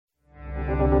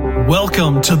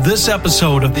Welcome to this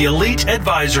episode of the Elite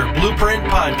Advisor Blueprint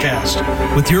Podcast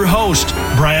with your host,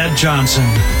 Brad Johnson.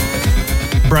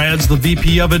 Brad's the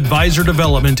VP of Advisor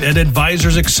Development at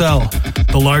Advisors Excel,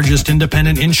 the largest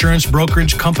independent insurance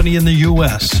brokerage company in the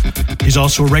U.S. He's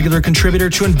also a regular contributor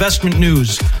to Investment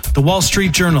News, the Wall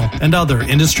Street Journal, and other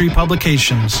industry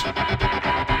publications.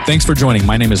 Thanks for joining.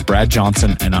 My name is Brad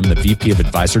Johnson, and I'm the VP of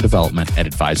Advisor Development at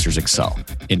Advisors Excel.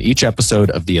 In each episode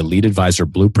of the Elite Advisor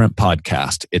Blueprint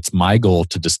Podcast, it's my goal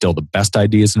to distill the best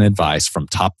ideas and advice from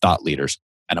top thought leaders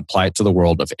and apply it to the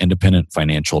world of independent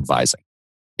financial advising.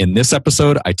 In this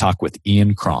episode, I talk with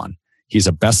Cron. He's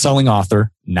a best-selling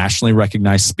author, nationally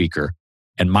recognized speaker,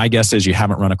 and my guess is you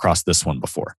haven't run across this one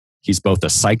before. He's both a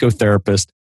psychotherapist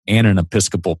and an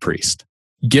Episcopal priest.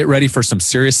 Get ready for some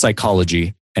serious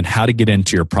psychology and how to get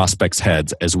into your prospects'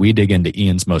 heads as we dig into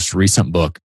Ian's most recent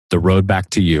book, The Road Back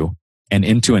to You, and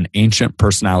into an ancient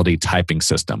personality typing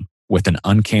system with an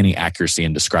uncanny accuracy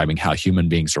in describing how human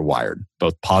beings are wired,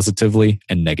 both positively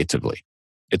and negatively.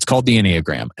 It's called the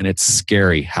Enneagram, and it's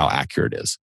scary how accurate it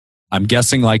is. I'm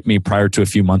guessing, like me, prior to a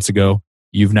few months ago,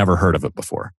 you've never heard of it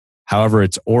before. However,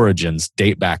 its origins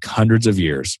date back hundreds of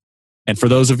years. And for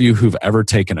those of you who've ever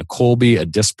taken a Colby, a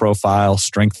DISC profile,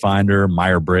 Strength Finder,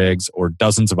 Myers-Briggs, or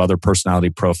dozens of other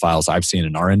personality profiles I've seen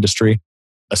in our industry,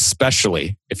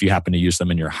 especially if you happen to use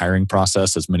them in your hiring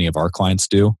process, as many of our clients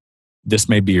do, this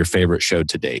may be your favorite show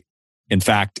to date. In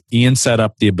fact, Ian set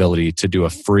up the ability to do a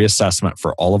free assessment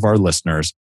for all of our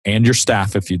listeners and your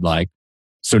staff if you'd like.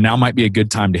 So now might be a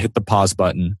good time to hit the pause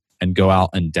button and go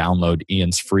out and download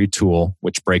Ian's free tool,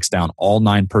 which breaks down all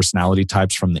 9 personality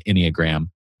types from the Enneagram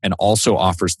and also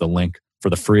offers the link for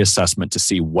the free assessment to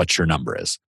see what your number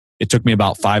is. It took me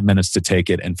about 5 minutes to take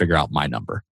it and figure out my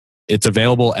number. It's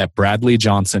available at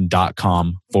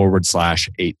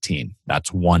bradleyjohnson.com/18.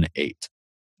 That's 18.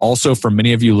 Also, for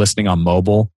many of you listening on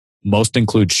mobile, most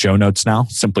include show notes now.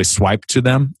 Simply swipe to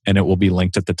them and it will be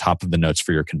linked at the top of the notes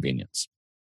for your convenience.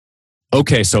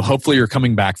 Okay, so hopefully you're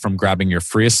coming back from grabbing your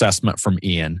free assessment from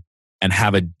Ian and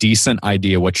have a decent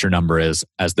idea what your number is,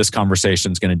 as this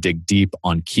conversation is going to dig deep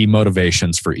on key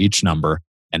motivations for each number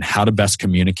and how to best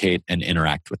communicate and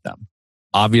interact with them.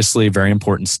 Obviously, very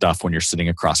important stuff when you're sitting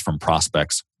across from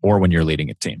prospects or when you're leading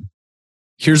a team.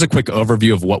 Here's a quick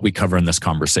overview of what we cover in this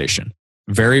conversation.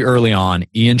 Very early on,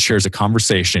 Ian shares a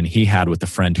conversation he had with a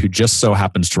friend who just so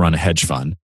happens to run a hedge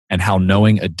fund, and how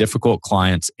knowing a difficult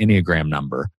client's Enneagram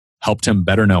number helped him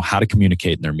better know how to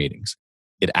communicate in their meetings.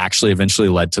 It actually eventually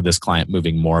led to this client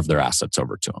moving more of their assets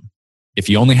over to him. If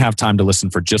you only have time to listen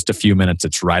for just a few minutes,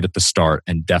 it's right at the start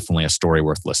and definitely a story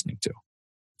worth listening to.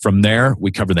 From there,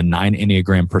 we cover the 9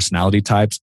 Enneagram personality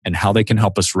types and how they can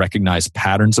help us recognize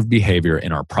patterns of behavior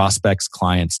in our prospects,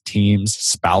 clients, teams,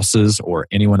 spouses, or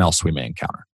anyone else we may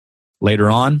encounter. Later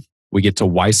on, we get to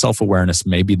why self-awareness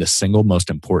may be the single most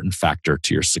important factor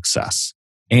to your success,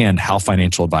 and how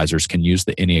financial advisors can use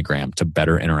the Enneagram to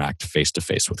better interact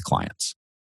face-to-face with clients.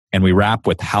 And we wrap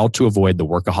with how to avoid the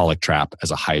workaholic trap as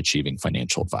a high-achieving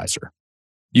financial advisor.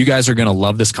 You guys are going to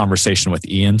love this conversation with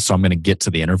Ian, so I'm going to get to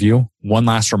the interview. One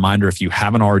last reminder, if you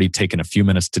haven't already taken a few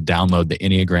minutes to download the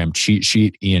Enneagram cheat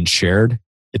sheet Ian shared,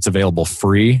 it's available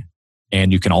free,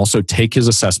 and you can also take his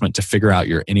assessment to figure out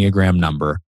your Enneagram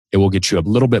number. It will get you a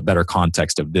little bit better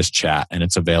context of this chat, and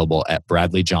it's available at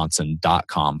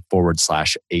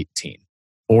bradleyjohnson.com/18.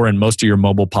 Or in most of your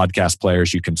mobile podcast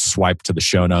players, you can swipe to the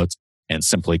show notes and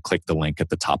simply click the link at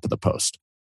the top of the post.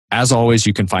 As always,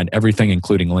 you can find everything,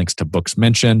 including links to books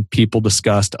mentioned, people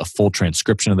discussed, a full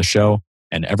transcription of the show,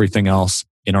 and everything else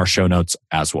in our show notes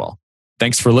as well.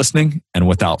 Thanks for listening, and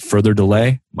without further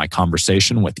delay, my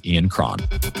conversation with Cron.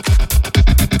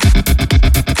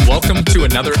 Welcome to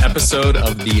another episode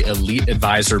of the Elite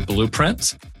Advisor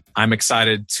Blueprint. I'm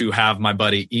excited to have my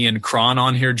buddy Cron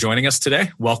on here joining us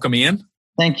today. Welcome, Ian.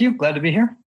 Thank you. Glad to be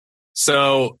here.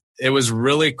 So it was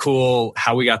really cool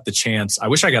how we got the chance. I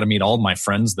wish I got to meet all of my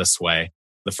friends this way.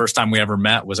 The first time we ever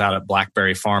met was out at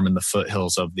Blackberry Farm in the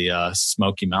foothills of the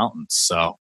Smoky Mountains.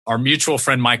 So our mutual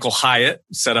friend, Michael Hyatt,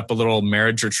 set up a little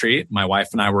marriage retreat. My wife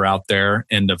and I were out there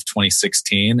end of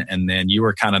 2016. And then you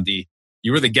were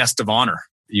you were the guest of honor.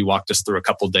 You walked us through a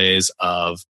couple of days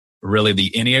of really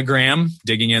the Enneagram,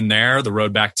 digging in there, The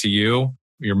Road Back to You,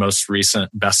 your most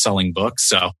recent best-selling book.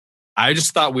 So I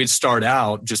just thought we'd start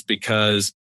out just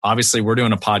because obviously we're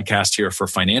doing a podcast here for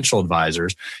financial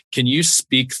advisors. Can you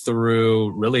speak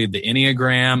through really the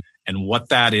Enneagram and what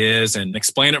that is and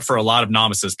explain it for a lot of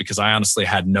novices? Because I honestly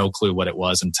had no clue what it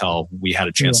was until we had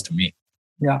a chance to meet.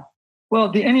 Yeah.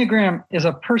 Well, the Enneagram is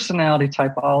a personality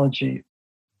typology,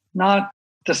 not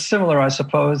dissimilar, I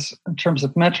suppose, in terms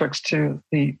of metrics to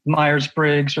the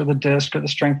Myers-Briggs or the DISC or the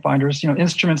Strength Finders,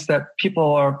 instruments that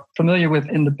people are familiar with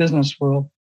in the business world.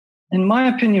 In my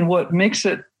opinion, what makes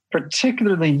it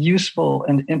particularly useful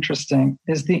and interesting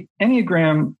is the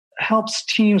Enneagram helps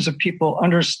teams of people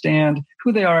understand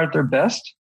who they are at their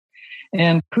best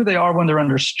and who they are when they're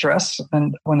under stress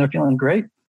and when they're feeling great.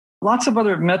 Lots of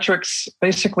other metrics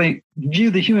basically view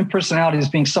the human personality as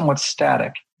being somewhat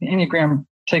static. The Enneagram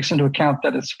takes into account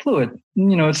that it's fluid,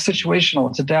 it's situational,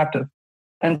 it's adaptive.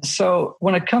 And so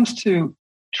when it comes to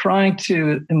trying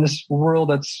to, in this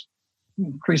world that's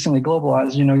increasingly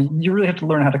globalized, you really have to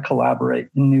learn how to collaborate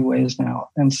in new ways now.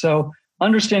 And so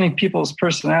understanding people's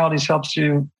personalities helps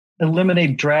you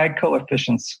eliminate drag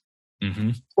coefficients. Mm-hmm.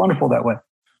 It's wonderful that way.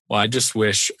 Well, I just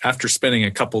wish after spending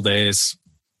a couple days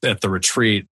at the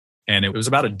retreat, and it was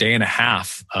about a day and a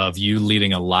half of you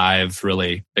leading a live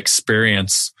really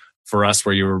experience for us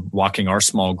where you were walking our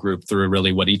small group through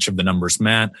really what each of the numbers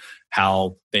meant,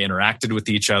 how they interacted with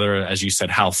each other, as you said,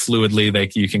 how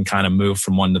fluidly you can kind of move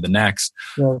from one to the next.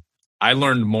 Yeah. I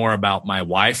learned more about my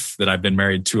wife that I've been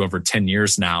married to over 10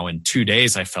 years now in 2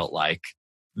 days, I felt like,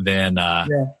 than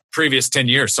previous 10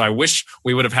 years. So I wish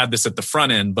we would have had this at the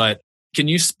front end, but can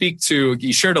you speak to,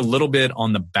 you shared a little bit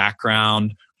on the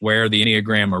background where the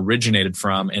Enneagram originated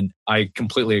from. And I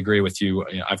completely agree with you.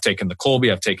 I've taken the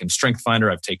Colby, I've taken Strength Finder,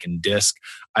 I've taken DISC.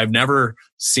 I've never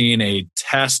seen a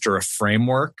test or a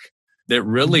framework that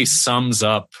really sums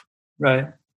up, right,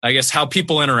 I guess, how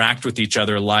people interact with each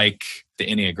other like the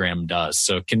Enneagram does.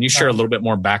 So can you share a little bit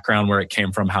more background where it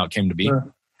came from, how it came to be?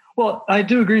 Sure. Well, I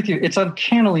do agree with you. It's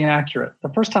uncannily accurate. The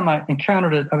first time I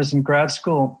encountered it, I was in grad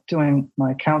school doing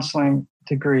my counseling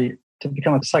degree to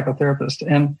become a psychotherapist.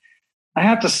 And I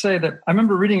have to say that I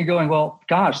remember reading and going, well,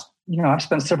 gosh, I've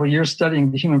spent several years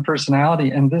studying the human personality,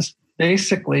 and this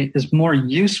basically is more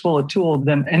useful a tool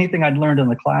than anything I'd learned in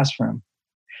the classroom.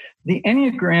 The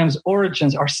Enneagram's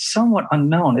origins are somewhat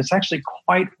unknown. It's actually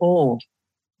quite old.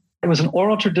 It was an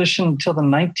oral tradition until the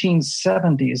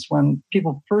 1970s when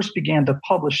people first began to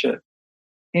publish it.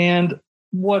 And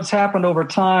what's happened over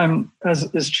time, as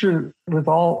is true with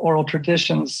all oral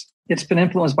traditions, it's been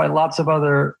influenced by lots of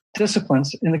other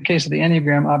disciplines. In the case of the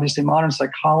Enneagram, obviously modern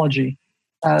psychology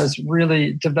has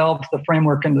really developed the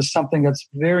framework into something that's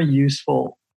very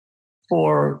useful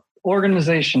for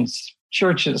organizations,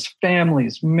 churches,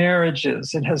 families,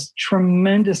 marriages. It has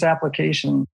tremendous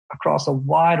application across a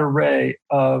wide array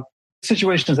of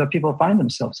situations that people find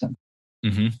themselves in.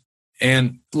 Mm-hmm.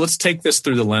 And let's take this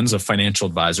through the lens of financial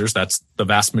advisors. That's the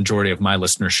vast majority of my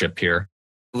listenership here.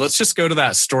 Let's just go to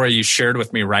that story you shared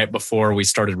with me right before we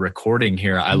started recording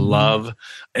here. I love,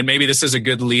 and maybe this is a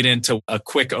good lead into a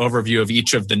quick overview of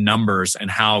each of the numbers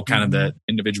and how kind of the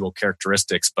individual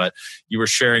characteristics. But you were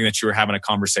sharing that you were having a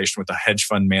conversation with a hedge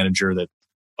fund manager that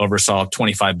oversaw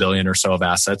 25 billion or so of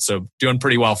assets. So doing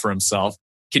pretty well for himself.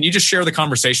 Can you just share the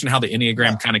conversation, how the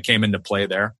Enneagram kind of came into play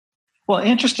there? Well,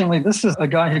 interestingly, this is a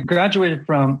guy who graduated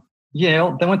from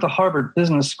Yale, then went to Harvard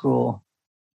Business School.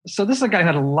 So this is a guy who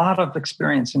had a lot of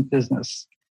experience in business,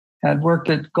 had worked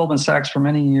at Goldman Sachs for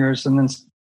many years, and then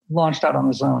launched out on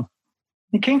his own.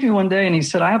 He came to me one day and he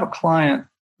said, I have a client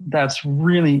that's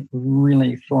really,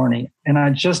 really thorny, and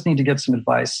I just need to get some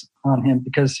advice on him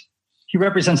because he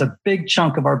represents a big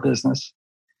chunk of our business,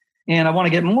 and I want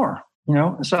to get more.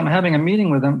 So I'm having a meeting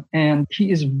with him, and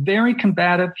he is very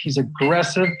combative. He's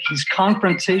aggressive. He's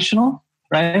confrontational,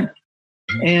 right?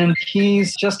 And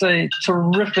he's just a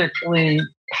terrifically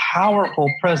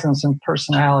powerful presence and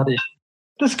personality.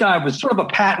 This guy was sort of a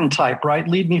patent type, right?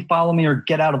 Lead me, follow me, or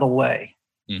get out of the way.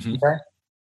 Mm-hmm. Okay?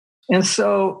 And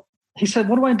so he said,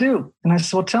 what do I do? And I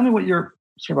said, well, tell me what your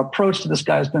sort of approach to this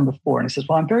guy has been before. And he says,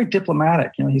 well, I'm very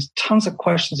diplomatic. He's tons of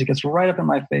questions. He gets right up in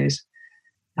my face.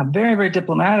 I'm very, very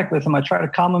diplomatic with him. I try to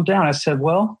calm him down. I said,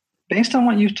 well, based on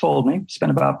what you've told me,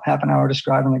 spent about half an hour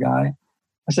describing the guy.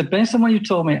 I said, based on what you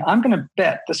told me, I'm going to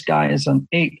bet this guy is an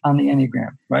 8 on the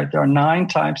Enneagram, right? There are 9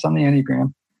 types on the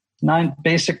Enneagram, 9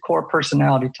 basic core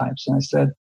personality types. And I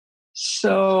said,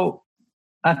 so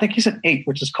I think he's an 8,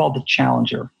 which is called the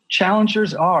challenger.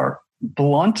 Challengers are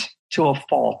blunt to a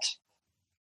fault.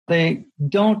 They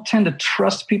don't tend to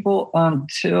trust people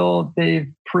until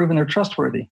they've proven they're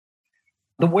trustworthy.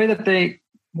 The way that they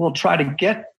will try to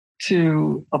get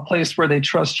to a place where they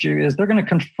trust you is they're going to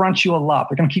confront you a lot.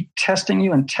 They're going to keep testing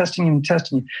you and testing you and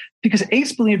testing you. Because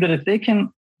 8s believe that if they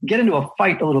can get into a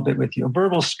fight a little bit with you, a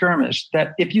verbal skirmish,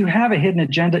 that if you have a hidden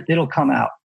agenda, it'll come out,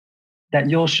 that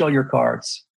you'll show your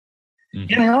cards.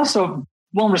 Mm-hmm. And they also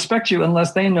won't respect you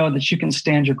unless they know that you can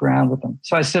stand your ground with them.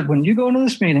 So I said, when you go into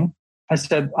this meeting, I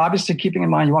said, obviously keeping in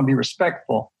mind you want to be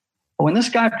respectful, But when this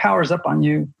guy powers up on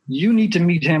you, you need to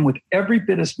meet him with every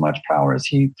bit as much power as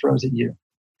he throws at you.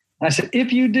 And I said,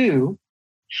 if you do,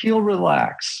 he'll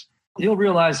relax. He'll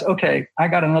realize, okay, I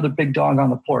got another big dog on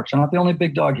the porch. I'm not the only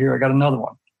big dog here. I got another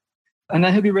one. And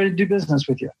then he'll be ready to do business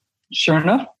with you. Sure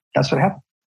enough, that's what happened.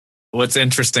 What's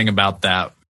interesting about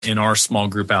that, in our small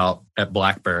group out at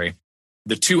BlackBerry,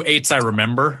 the 2 8s I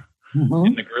remember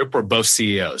in the group were both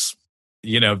CEOs.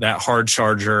 That hard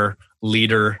charger,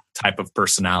 leader type of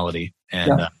personality.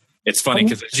 And it's funny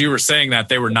because as you were saying that,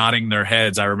 they were nodding their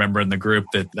heads. I remember in the group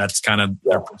that's kind of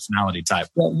their personality type.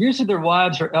 Yeah, usually their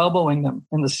wives are elbowing them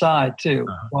in the side too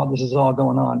while this is all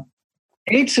going on.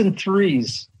 8s and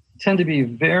 3s tend to be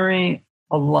very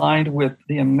aligned with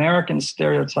the American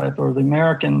stereotype or the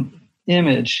American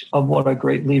image of what a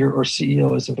great leader or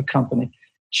CEO is of a company.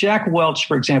 Jack Welch,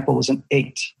 for example, was an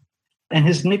 8, and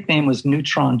his nickname was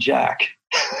Neutron Jack.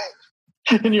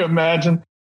 Can you imagine?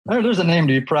 There's a name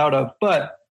to be proud of,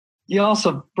 but he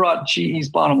also brought GE's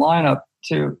bottom line up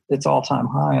to its all-time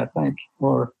high, I think,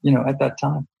 or, at that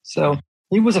time. So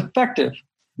he was effective,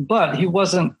 but he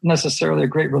wasn't necessarily a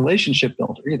great relationship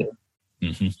builder either.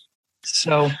 Mm-hmm.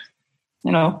 So,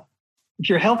 if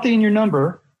you're healthy in your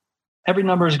number, every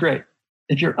number is great.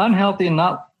 If you're unhealthy and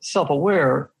not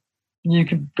self-aware, you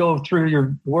can go through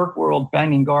your work world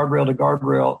banging guardrail to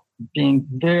guardrail, being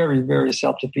very, very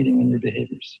self-defeating in your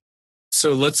behaviors.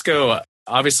 So let's go.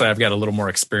 Obviously, I've got a little more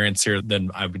experience here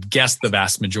than I would guess the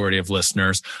vast majority of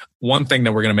listeners. One thing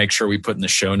that we're going to make sure we put in the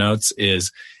show notes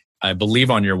is, I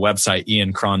believe on your website,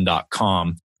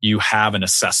 iancron.com, you have an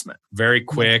assessment. Very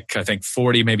quick, I think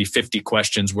 40, maybe 50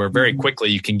 questions where very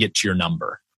quickly you can get to your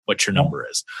number, what your number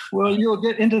is. Well, you'll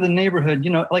get into the neighborhood,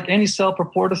 like any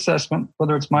self-report assessment,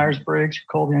 whether it's Myers-Briggs, or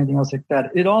Colby, or anything else like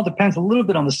that. It all depends a little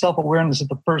bit on the self-awareness of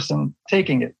the person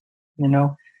taking it,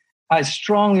 I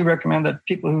strongly recommend that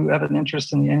people who have an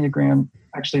interest in the Enneagram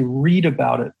actually read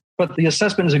about it. But the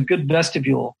assessment is a good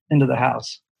vestibule into the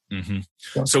house.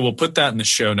 Mm-hmm. So we'll put that in the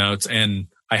show notes. And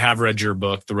I have read your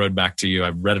book, The Road Back to You. I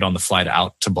read it on the flight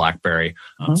out to BlackBerry.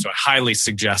 So I highly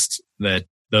suggest that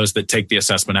those that take the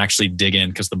assessment actually dig in,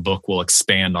 because the book will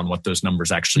expand on what those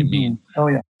numbers actually mean. Oh,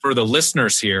 yeah. For the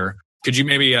listeners here, could you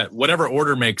maybe, whatever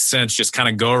order makes sense, just kind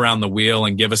of go around the wheel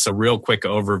and give us a real quick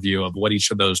overview of what each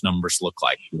of those numbers look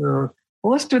like? Sure.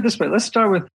 Well, let's do it this way. Let's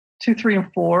start with 2, 3,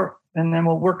 and 4, and then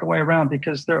we'll work our way around,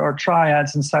 because there are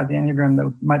triads inside the Enneagram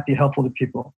that might be helpful to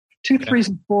people. 2, 3s,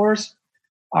 and 4s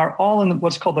are all in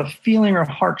what's called the feeling or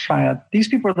heart triad. These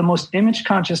people are the most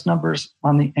image-conscious numbers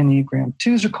on the Enneagram.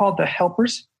 2s are called the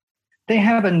helpers. They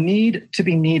have a need to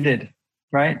be needed,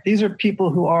 right? These are people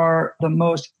who are the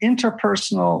most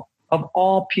interpersonal of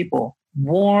all people,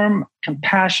 warm,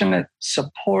 compassionate,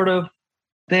 supportive.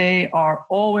 They are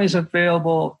always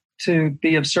available to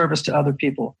be of service to other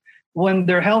people. When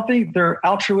they're healthy, they're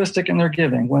altruistic in their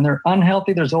giving. When they're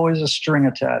unhealthy, there's always a string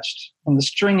attached. And the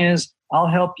string is, I'll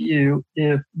help you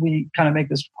if we kind of make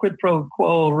this quid pro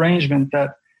quo arrangement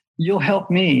that you'll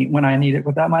help me when I need it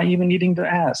without my even needing to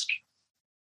ask.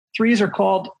 3s are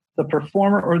called the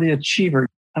performer or the achiever.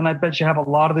 And I bet you have a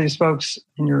lot of these folks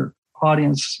in your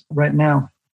audience right now.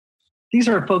 These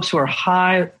are folks who are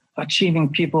high achieving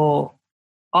people,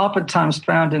 oftentimes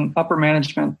found in upper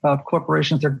management of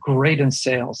corporations. They're great in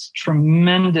sales,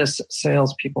 tremendous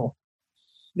salespeople.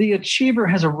 The achiever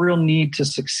has a real need to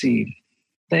succeed.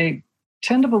 They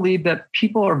tend to believe that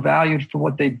people are valued for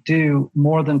what they do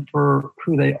more than for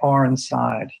who they are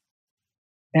inside.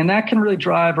 And that can really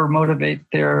drive or motivate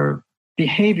their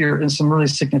behavior in some really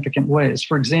significant ways.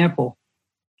 For example,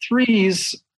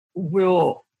 3s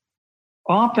will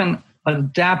often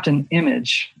adapt an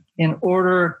image in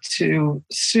order to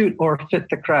suit or fit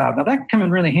the crowd. Now, that can come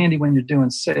in really handy when you're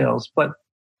doing sales, but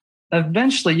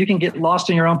eventually you can get lost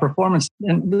in your own performance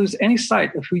and lose any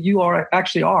sight of who you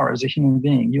actually are as a human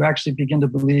being. You actually begin to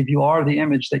believe you are the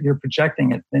image that you're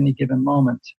projecting at any given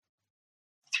moment.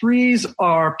 3s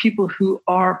are people who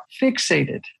are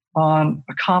fixated on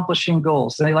accomplishing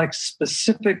goals. They like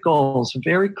specific goals,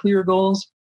 very clear goals,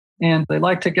 and they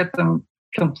like to get them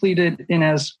completed in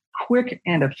as quick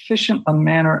and efficient a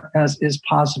manner as is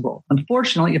possible.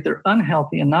 Unfortunately, if they're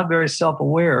unhealthy and not very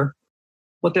self-aware,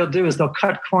 what they'll do is they'll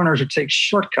cut corners or take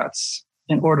shortcuts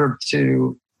in order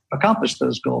to accomplish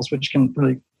those goals, which can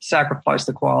really sacrifice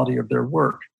the quality of their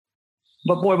work.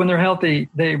 But boy, when they're healthy,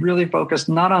 they really focus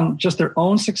not on just their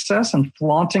own success and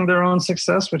flaunting their own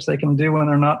success, which they can do when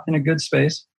they're not in a good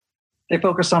space. They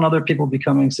focus on other people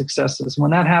becoming successes.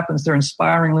 When that happens, they're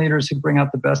inspiring leaders who bring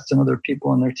out the best in other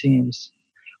people and their teams.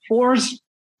 4s,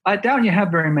 I doubt you have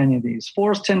very many of these.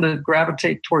 4s tend to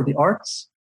gravitate toward the arts,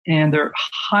 and they're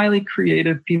highly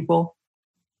creative people.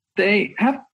 They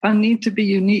have a need to be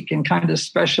unique and kind of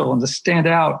special and to stand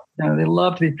out. They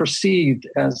love to be perceived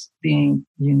as being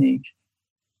unique.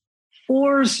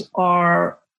 4s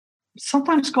are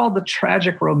sometimes called the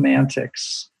tragic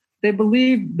romantics. They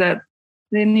believe that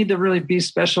they need to really be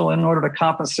special in order to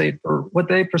compensate for what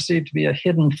they perceive to be a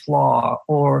hidden flaw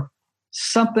or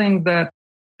something that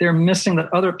they're missing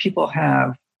that other people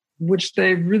have, which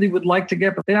they really would like to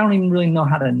get, but they don't even really know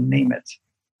how to name it.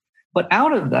 But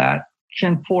out of that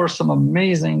can pour some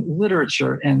amazing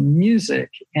literature and music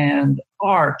and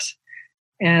art.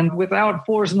 And without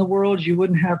 4s in the world, you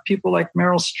wouldn't have people like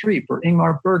Meryl Streep or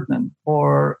Ingmar Bergman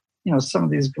or some of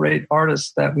these great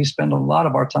artists that we spend a lot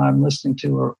of our time listening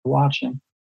to or watching.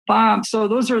 5, so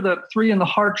those are the 3 in the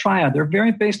heart triad. They're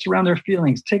very based around their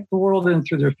feelings. Take the world in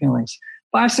through their feelings.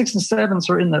 5, 6, and 7s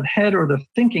are in the head or the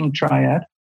thinking triad.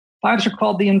 5s are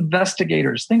called the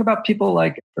investigators. Think about people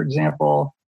like, for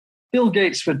example, Bill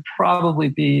Gates would probably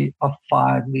be a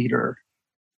 5 leader.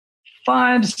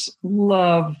 5s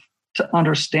love to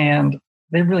understand.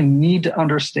 They really need to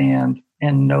understand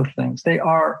and know things. They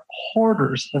are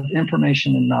hoarders of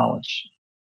information and knowledge.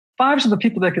 5s are the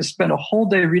people that could spend a whole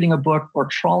day reading a book or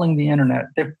trawling the internet.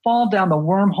 They fall down the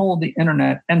wormhole of the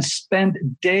internet and spend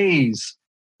days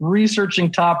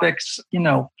researching topics,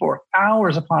 for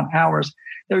hours upon hours.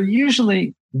 They're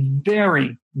usually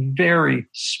very, very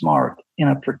smart in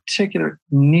a particular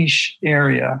niche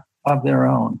area of their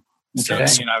own. Okay?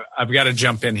 So, I've got to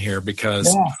jump in here because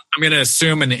I'm going to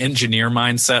assume an engineer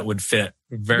mindset would fit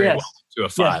very well to a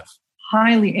 5. Yes.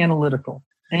 Highly analytical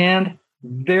and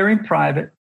very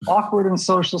private, awkward in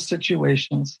social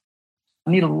situations,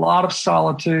 need a lot of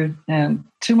solitude, and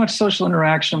too much social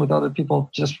interaction with other people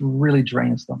just really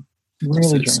drains them.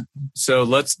 So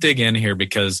let's dig in here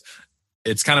because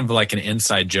it's kind of like an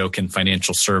inside joke in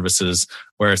financial services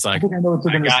where it's like,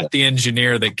 I got the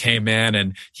engineer that came in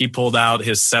and he pulled out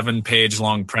his 7-page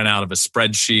long printout of a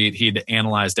spreadsheet. He'd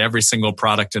analyzed every single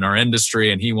product in our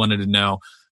industry and he wanted to know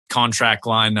contract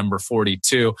line number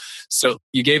 42. So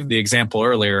you gave the example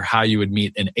earlier how you would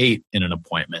meet an 8 in an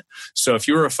appointment. So if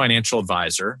you were a financial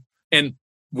advisor, and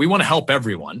we want to help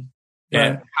everyone,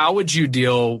 and how would you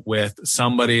deal with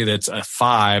somebody that's a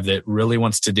 5 that really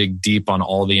wants to dig deep on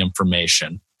all the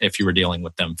information if you were dealing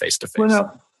with them face to face?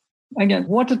 Well, again,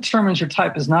 what determines your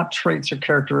type is not traits or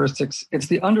characteristics. It's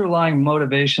the underlying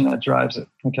motivation that drives it.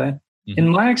 Okay. Mm-hmm. In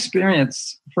my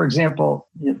experience, for example,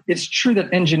 it's true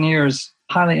that engineers,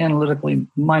 highly analytically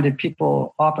minded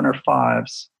people often are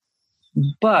 5s,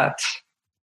 but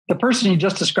the person you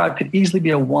just described could easily be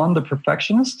a 1, the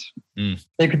perfectionist.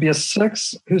 They could be a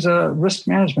 6 who's a risk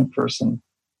management person,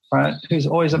 right? Who's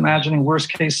always imagining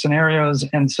worst case scenarios.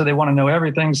 And so they want to know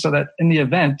everything so that in the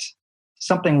event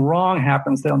something wrong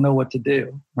happens, they'll know what to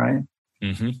do, right?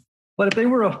 Mm-hmm. But if they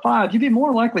were a 5, you'd be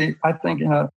more likely, I think,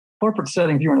 in a corporate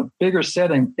setting, if you're in a bigger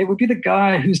setting, it would be the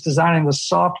guy who's designing the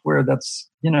software that's,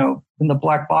 in the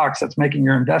black box that's making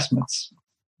your investments.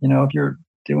 If you're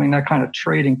doing that kind of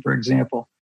trading, for example.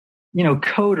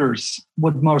 Coders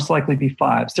would most likely be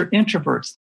 5s. They're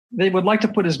introverts. They would like to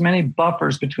put as many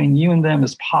buffers between you and them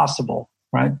as possible,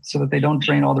 right? So that they don't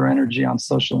drain all their energy on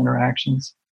social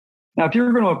interactions. Now, if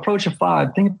you're going to approach a 5,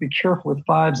 the thing to be careful with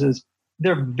 5s is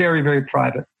they're very, very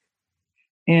private.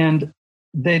 And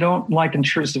they don't like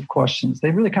intrusive questions.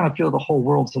 They really kind of feel the whole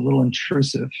world's a little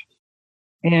intrusive.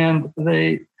 And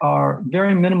they are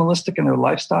very minimalistic in their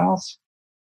lifestyles.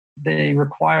 They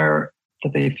require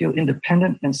that they feel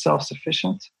independent and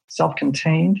self-sufficient,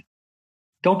 self-contained.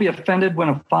 Don't be offended when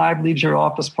a 5 leaves your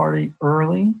office party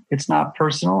early. It's not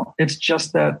personal. It's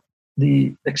just that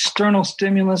the external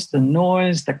stimulus, the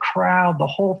noise, the crowd, the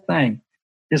whole thing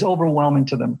is overwhelming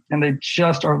to them. And they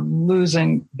just are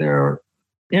losing their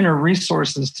inner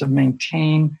resources to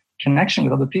maintain connection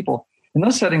with other people. In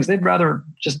those settings, they'd rather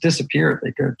just disappear.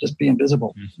 They could just be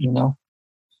invisible,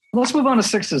 Let's move on to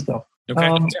 6s, though.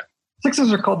 Okay.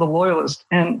 6s are called the loyalists,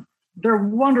 and they're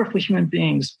wonderful human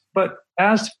beings. But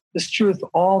as is true with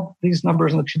all these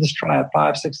numbers in this triad,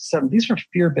 5, 6, 7, these are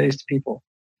fear-based people.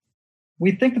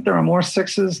 We think that there are more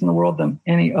 6s in the world than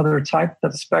any other type.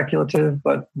 That's speculative,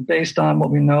 but based on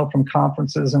what we know from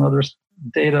conferences and other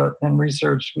data and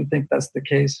research, we think that's the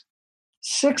case.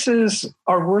 6s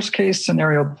are worst-case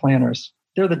scenario planners.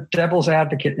 They're the devil's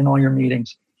advocate in all your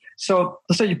meetings. So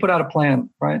let's say you put out a plan,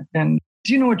 right? And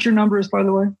do you know what your number is, by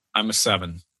the way? I'm a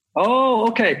 7. Oh,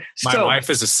 okay. My wife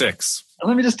is a 6.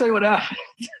 Let me just tell you what happened.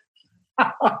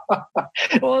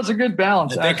 Well, it's a good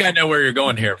balance. I think I know where you're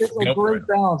going here. It's a great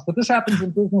balance, but this happens in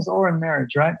business or in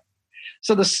marriage, right?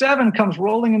 So the 7 comes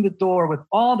rolling in the door with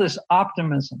all this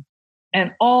optimism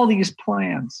and all these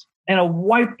plans. And a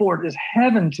whiteboard is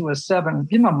heaven to a 7.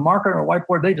 Give them a marker and a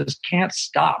whiteboard, they just can't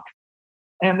stop.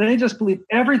 And they just believe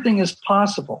everything is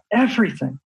possible,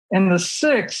 everything. And the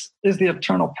 6 is the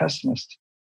eternal pessimist.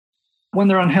 When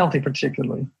they're unhealthy,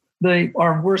 particularly, they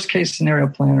are worst case scenario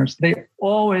planners. They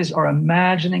always are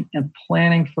imagining and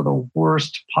planning for the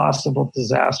worst possible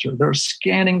disaster. They're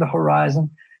scanning the horizon.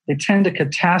 They tend to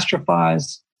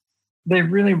catastrophize. They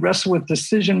really wrestle with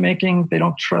decision making. They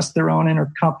don't trust their own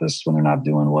inner compass when they're not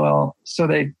doing well. So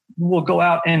they will go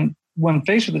out and, when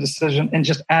faced with a decision, and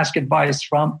just ask advice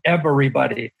from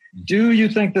everybody. Do you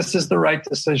think this is the right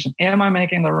decision? Am I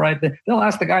making the right thing? They'll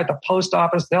ask the guy at the post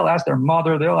office. They'll ask their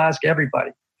mother. They'll ask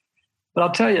everybody. But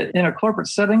I'll tell you, in a corporate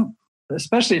setting,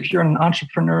 especially if you're in an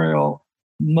entrepreneurial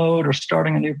mode or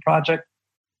starting a new project,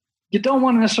 you don't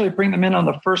want to necessarily bring them in on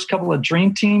the first couple of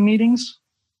dream team meetings,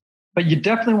 but you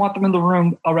definitely want them in the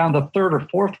room around the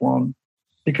 3rd or 4th one,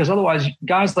 because otherwise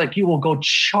guys like you will go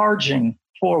charging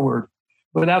forward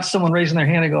without someone raising their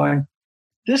hand and going,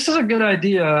 this is a good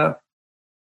idea,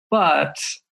 but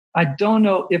I don't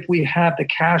know if we have the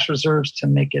cash reserves to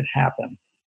make it happen.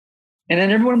 And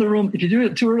then everyone in the room, if you do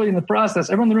it too early in the process,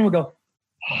 everyone in the room will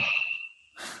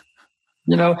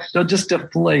go, they'll just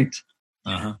deflate.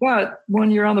 Uh-huh. But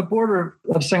when you're on the border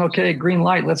of saying, okay, green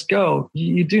light, let's go,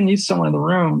 you do need someone in the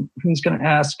room who's going to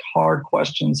ask hard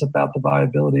questions about the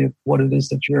viability of what it is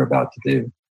that you're about to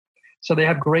do. So they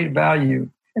have great value.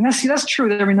 And that's true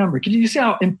with every number. Can you see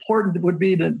how important it would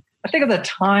be to, I think of the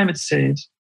time it saves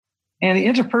and the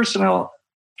interpersonal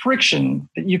friction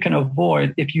that you can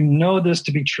avoid if you know this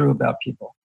to be true about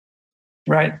people,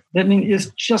 right? I mean, it's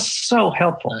just so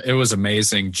helpful. It was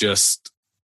amazing just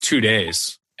 2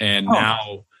 days. And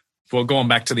now, well, going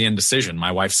back to the indecision,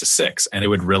 my wife's a 6, and it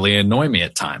would really annoy me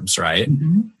at times, right?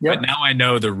 Mm-hmm. Yep. But now I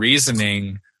know the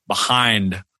reasoning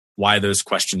behind why those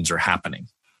questions are happening.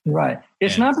 Right.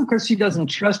 It's not because she doesn't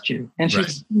trust you. And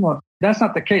she's, that's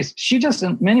not the case. She just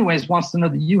in many ways wants to know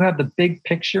that you have the big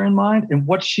picture in mind and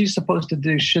what she's supposed to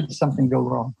do should something go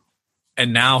wrong.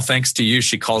 And now, thanks to you,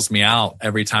 she calls me out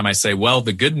every time I say, well,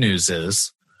 the good news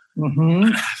is,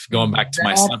 going back to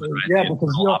my 7, right? Yeah,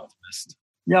 because you're optimist.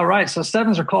 Yeah, right. So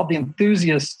 7s are called the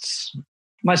enthusiasts.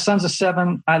 My son's a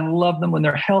 7. I love them when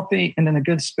they're healthy and in a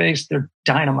good space. They're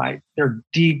dynamite. They're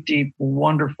deep, deep,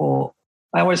 wonderful.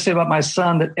 I always say about my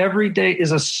son that every day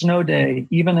is a snow day,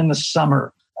 even in the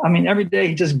summer. I mean, every day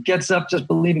he just gets up just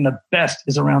believing the best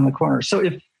is around the corner. So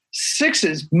if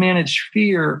 6s manage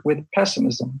fear with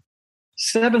pessimism,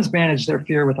 7s manage their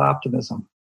fear with optimism,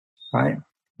 right?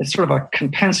 It's sort of a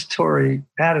compensatory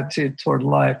attitude toward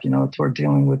life, toward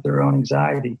dealing with their own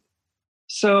anxiety.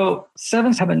 So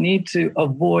 7s have a need to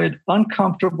avoid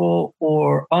uncomfortable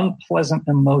or unpleasant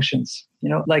emotions,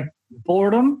 like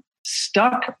boredom,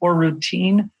 stuck, or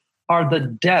routine are the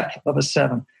death of a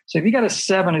 7. So if you got a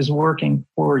 7 who's working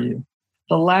for you,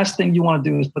 the last thing you want to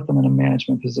do is put them in a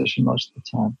management position most of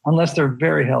the time, unless they're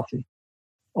very healthy,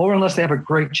 or unless they have a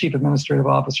great chief administrative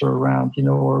officer around,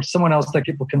 or someone else that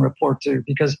people can report to,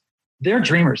 because they're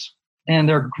dreamers and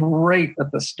they're great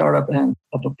at the startup end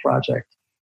of the project.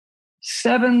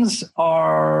 7s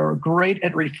are great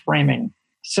at reframing.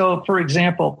 So, for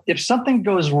example, if something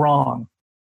goes wrong,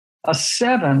 a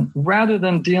 7, rather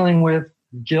than dealing with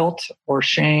guilt or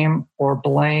shame or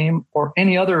blame or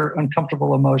any other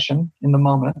uncomfortable emotion in the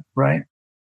moment, right,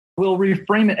 will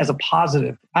reframe it as a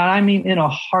positive. And I mean in a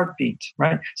heartbeat,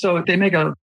 right? So if they make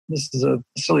this is a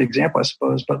silly example, I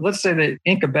suppose, but let's say they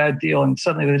ink a bad deal and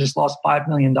suddenly they just lost $5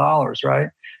 million, right?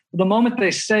 The moment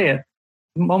they say it,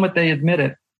 the moment they admit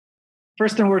it,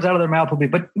 first 10 words out of their mouth will be,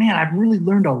 but man, I've really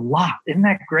learned a lot. Isn't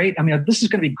that great? I mean, this is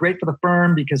going to be great for the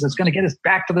firm because it's going to get us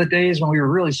back to the days when we were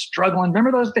really struggling.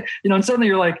 Remember those days? And suddenly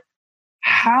you're like,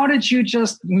 how did you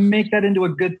just make that into a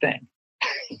good thing?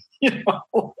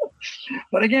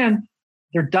 But again,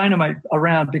 they're dynamite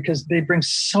around because they bring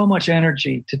so much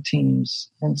energy to teams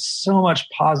and so much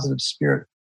positive spirit.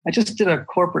 I just did a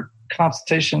corporate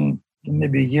consultation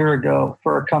maybe a year ago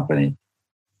for a company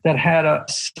that had a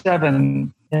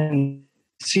 7 in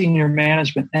senior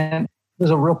management. And it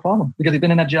was a real problem because he'd been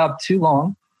in that job too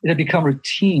long. It had become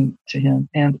routine to him.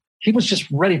 And he was just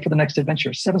ready for the next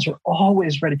adventure. 7s are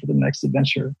always ready for the next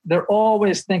adventure. They're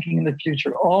always thinking in the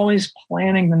future, always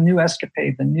planning the new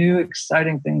escapade, the new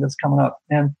exciting thing that's coming up.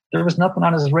 And there was nothing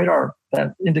on his radar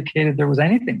that indicated there was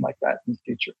anything like that in the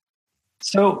future.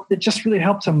 So it just really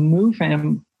helped to move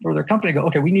him for their company to go,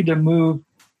 okay, we need to move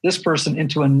this person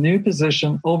into a new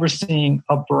position overseeing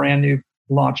a brand new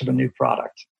launch of a new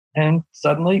product. And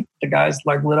suddenly the guy's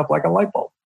lit up like a light bulb.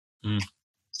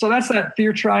 So that's that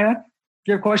fear triad.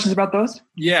 Do you have questions about those?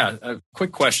 Yeah, a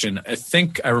quick question. I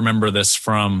think I remember this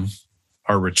from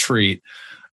our retreat.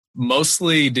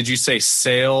 Mostly, did you say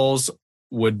sales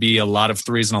would be a lot of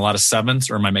 3s and a lot of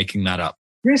 7s, or am I making that up?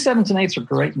 3s, 7s, and 8s are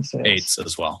great in sales. 8s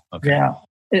as well. Okay. Yeah.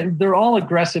 They're all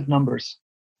aggressive numbers.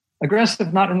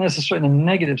 Aggressive, not necessarily in a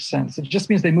negative sense. It just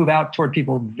means they move out toward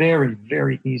people very,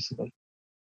 very easily.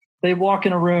 They walk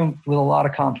in a room with a lot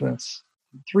of confidence.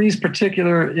 3s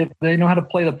particular, if they know how to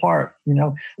play the part,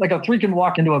 like a 3 can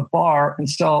walk into a bar and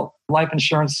sell life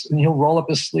insurance, and he'll roll up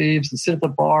his sleeves and sit at the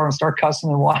bar and start cussing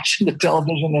and watching the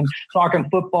television and talking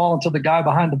football until the guy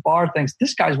behind the bar thinks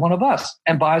this guy's one of us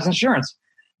and buys insurance.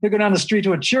 He'll go down the street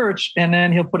to a church, and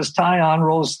then he'll put his tie on,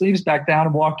 roll his sleeves back down,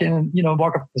 and walk in and,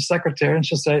 walk up to the secretary, and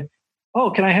she'll say,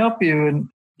 "Oh, can I help you?" And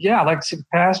yeah, I'd like to see the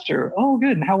pastor. "Oh,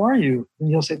 good. And how are you?" And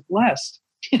he'll say, "Blessed."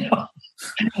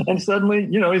 And suddenly,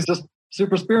 he's just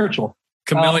super spiritual.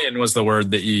 Chameleon was the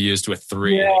word that you used with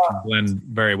 3. Yeah. It can blend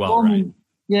very well, Goldman, right?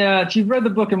 Yeah, if you've read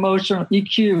the book Emotional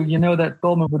EQ, you know that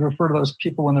Goldman would refer to those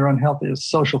people when they're unhealthy as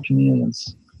social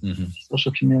chameleons. Mm-hmm.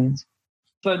 Social chameleons.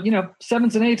 But,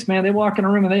 7s and 8s, man, they walk in a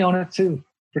room and they own it too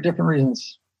for different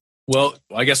reasons. Well,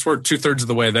 I guess we're 2/3 of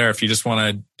the way there. If you just want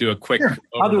to do a quick Sure.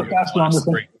 I'll do a fast one on this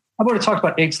one. I've already talked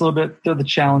about 8s a little bit. They're the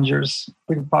challengers.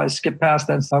 We can probably skip past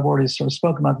that. I've already sort of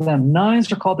spoken about them.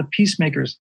 9s are called the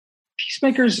peacemakers.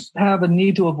 Peacemakers have a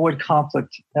need to avoid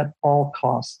conflict at all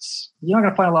costs. You're not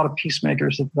going to find a lot of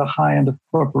peacemakers at the high end of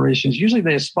corporations. Usually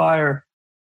they aspire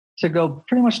to go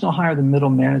pretty much no higher than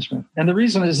middle management. And the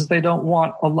reason is they don't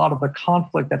want a lot of the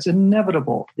conflict that's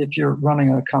inevitable if you're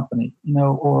running a company,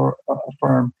 or a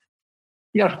firm.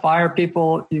 You got to fire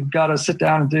people. You've got to sit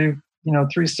down and do,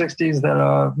 360s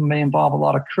that may involve a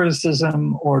lot of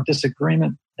criticism or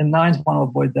disagreement. And 9s want to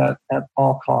avoid that at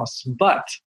all costs. But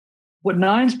what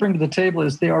 9s bring to the table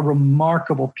is they are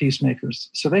remarkable peacemakers.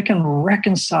 So they can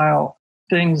reconcile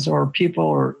things or people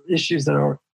or issues that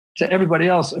are to everybody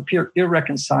else appear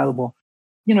irreconcilable.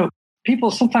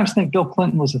 People sometimes think Bill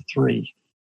Clinton was a 3,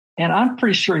 and I'm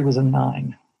pretty sure he was a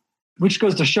 9, which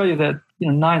goes to show you that,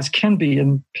 9s can be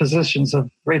in positions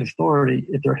of great authority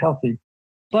if they're healthy.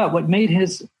 But what made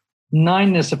his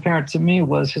 9ness apparent to me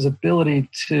was his ability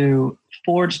to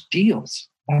forge deals.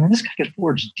 I mean, this guy could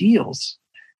forge deals,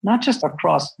 not just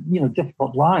across,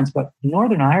 difficult lines, but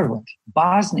Northern Ireland,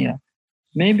 Bosnia.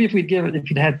 Maybe if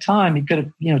he'd had time, he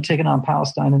could have, taken on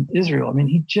Palestine and Israel. I mean,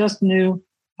 he just knew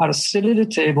how to sit at a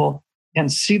table and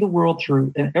see the world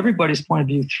through and everybody's point of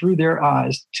view through their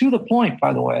eyes, to the point,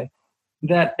 by the way,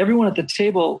 that everyone at the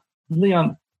table,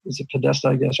 Leon, was it Podesta,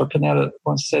 I guess, or Panetta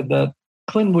once said that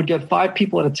Clinton would get 5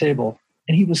 people at a table.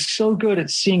 And he was so good at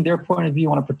seeing their point of view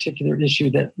on a particular issue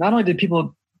that not only did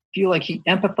people feel like he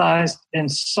empathized and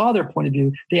saw their point of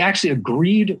view, he actually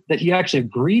agreed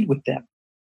with them.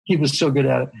 He was so good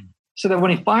at it. So that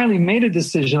when he finally made a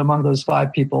decision among those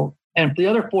 5 people, and the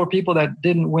other 4 people that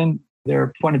didn't win,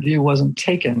 their point of view wasn't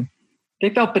taken,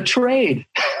 they felt betrayed,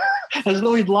 as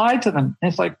though he'd lied to them. And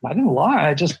it's like, I didn't lie.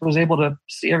 I just was able to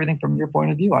see everything from your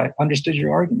point of view. I understood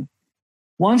your argument.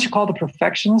 Once you're called a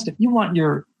perfectionist, if you want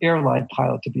your airline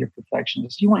pilot to be a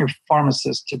perfectionist, you want your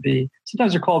pharmacist to be,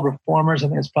 sometimes they're called reformers. I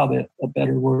think it's probably a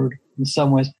better word in some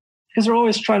ways, because they're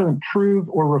always trying to improve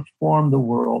or reform the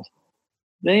world.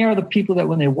 They are the people that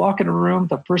when they walk in a room,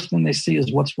 the first thing they see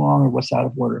is what's wrong or what's out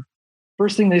of order.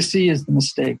 First thing they see is the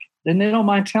mistake. Then they don't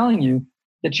mind telling you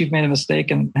that you've made a mistake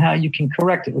and how you can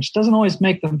correct it, which doesn't always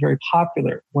make them very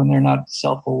popular when they're not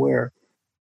self-aware.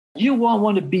 You want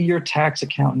one to be your tax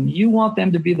accountant. You want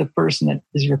them to be the person that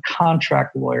is your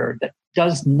contract lawyer that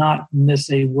does not miss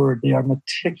a word. They are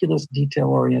meticulous,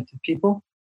 detail-oriented people.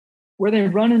 Where they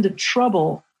run into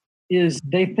trouble is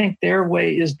they think their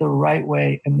way is the right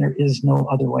way and there is no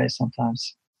other way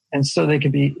sometimes. And so they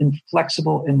can be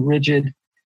inflexible and rigid,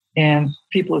 and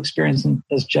people experience them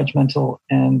as judgmental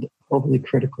and overly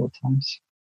critical at times.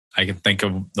 I can think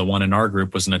of the one in our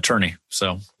group was an attorney.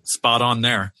 So spot on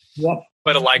there. Yep.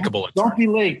 But a likable attorney. Don't be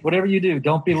late. Whatever you do,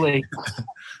 don't be late.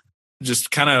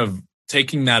 Just kind of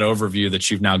taking that overview that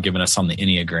you've now given us on the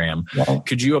Enneagram, Right.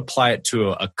 Could you apply it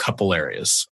to a couple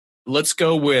areas? Let's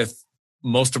go with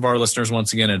most of our listeners,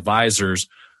 once again, advisors.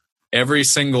 Every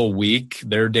single week,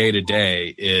 their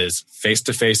day-to-day is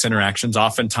face-to-face interactions,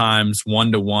 oftentimes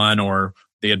one-to-one or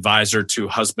the advisor to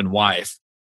husband-wife.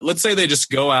 Let's say they just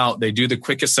go out, they do the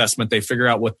quick assessment, they figure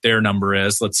out what their number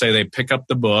is. Let's say they pick up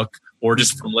the book, or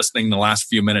just from listening the last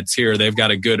few minutes here, they've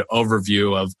got a good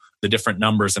overview of the different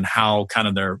numbers and how kind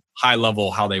of their high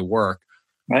level, how they work.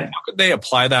 Right. How could they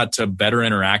apply that to better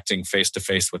interacting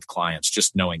face-to-face with clients,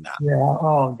 just knowing that? Yeah.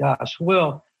 Oh, gosh.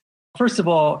 Well, first of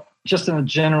all, just in a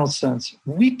general sense,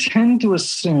 we tend to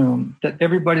assume that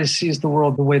everybody sees the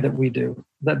world the way that we do,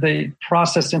 that they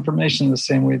process information the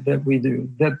same way that we do,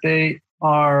 that they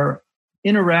are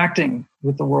interacting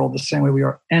with the world the same way we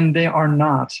are, and they are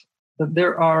not. That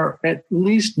there are at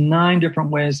least 9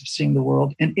 different ways of seeing the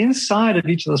world. And inside of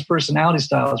each of those personality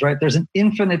styles, right, there's an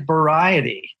infinite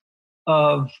variety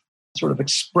of sort of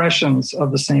expressions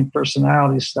of the same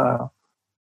personality style.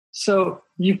 So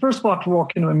you first of all have to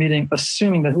walk into a meeting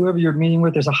assuming that whoever you're meeting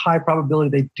with, there's a high probability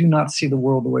they do not see the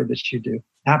world the way that you do.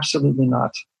 Absolutely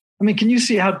not. I mean, can you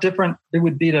see how different it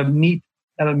would be to meet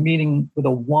at a meeting with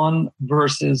a 1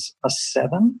 versus a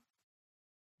 7?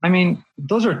 I mean,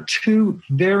 those are 2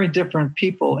 very different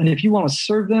people. And if you want to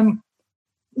serve them,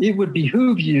 it would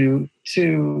behoove you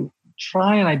to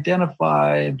try and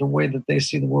identify the way that they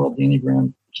see the world. The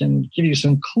Enneagram can give you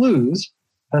some clues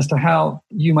as to how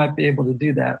you might be able to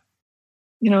do that.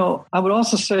 You know, I would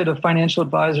also say to financial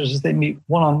advisors as they meet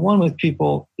one-on-one with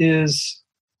people is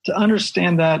to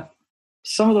understand that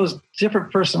some of those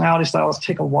different personality styles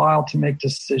take a while to make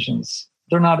decisions.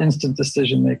 They're not instant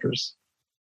decision makers.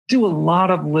 Do a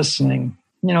lot of listening.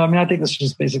 You know, I mean, I think this is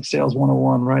just basic sales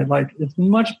 101, right? Like, it's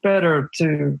much better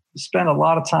to spend a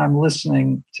lot of time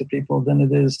listening to people than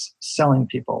it is selling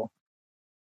people.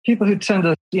 People who tend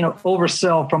to, you know,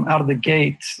 oversell from out of the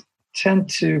gate tend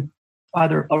to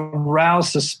either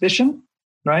arouse suspicion,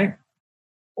 right?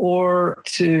 Or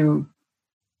to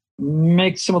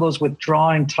make some of those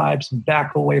withdrawing types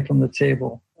back away from the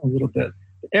table a little bit.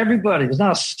 Everybody, there's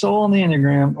not a soul in the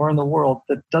Enneagram or in the world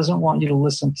that doesn't want you to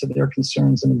listen to their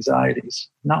concerns and anxieties.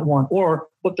 Not one. Or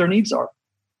what their needs are.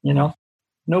 You know,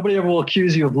 nobody ever will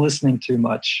accuse you of listening too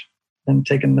much and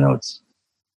taking notes.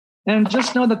 And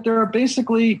just know that there are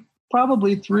basically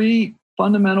probably 3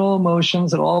 fundamental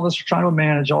emotions that all of us are trying to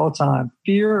manage all the time.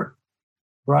 Fear,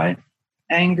 right?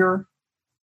 Anger,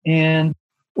 and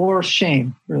or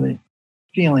shame, really.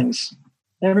 Feelings.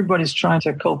 Everybody's trying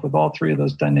to cope with all 3 of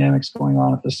those dynamics going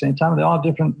on at the same time. They all have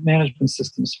different management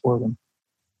systems for them.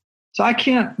 So I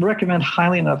can't recommend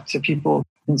highly enough to people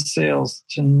in sales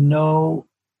to know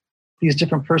these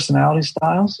different personality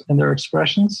styles and their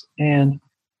expressions. And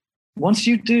once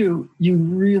you do, you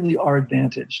really are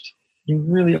advantaged. You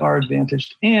really are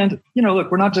advantaged. And, you know, look,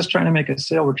 we're not just trying to make a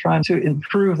sale. We're trying to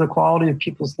improve the quality of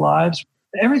people's lives.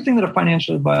 Everything that a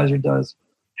financial advisor does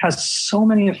has so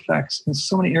many effects in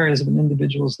so many areas of an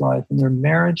individual's life, in their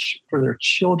marriage, for their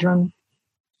children,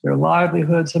 their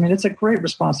livelihoods. I mean, it's a great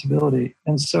responsibility.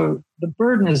 And so the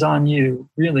burden is on you,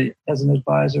 really, as an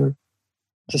advisor,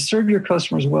 to serve your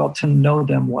customers well, to know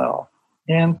them well,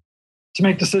 and to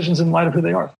make decisions in light of who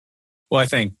they are. Well, I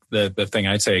think the thing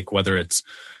I take, whether it's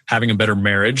having a better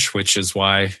marriage, which is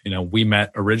why, you know, we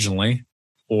met originally,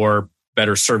 or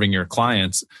better serving your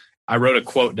clients. I wrote a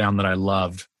quote down that I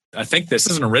loved. I think this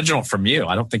is an original from you.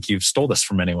 I don't think you stole this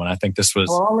from anyone. I think this was...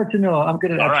 Well, I'll let you know. I'm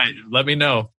good at that. All right. Let me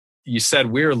know. You said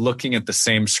we're looking at the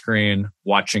same screen,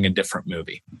 watching a different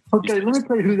movie. Okay, let me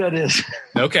tell you who that is.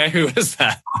 Okay, who is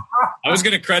that? I was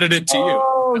going to credit it to you.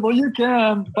 Oh, well, you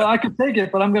can, but I could take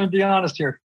it, but I'm going to be honest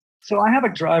here. So I have a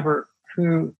driver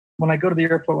who, when I go to the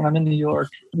airport, when I'm in New York,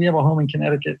 we have a home in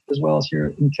Connecticut as well as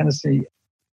here in Tennessee. You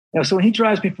know, so when he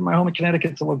drives me from my home in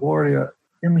Connecticut to LaGuardia,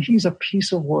 I mean, he's a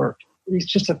piece of work. He's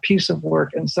just a piece of work.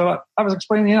 And so I was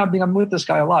explaining, you know, I'm with this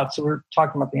guy a lot. So we're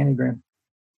talking about the Enneagram.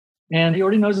 And he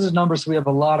already knows his numbers, so we have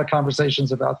a lot of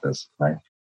conversations about this, right?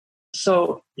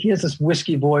 So he has this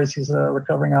whiskey voice. He's a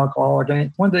recovering alcoholic.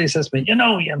 And one day he says to me, you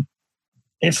know, Ian,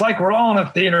 it's like we're all in a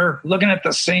theater looking at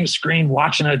the same screen,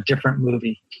 watching a different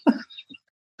movie.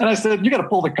 And I said, you got to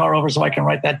pull the car over so I can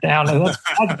write that down. And that's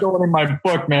going in my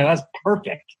book, man. That's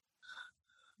perfect.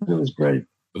 It was great.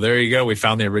 Well, there you go. We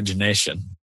found the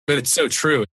origination. But it's so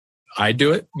true. I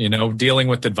do it, you know, dealing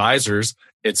with advisors.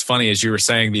 It's funny, as you were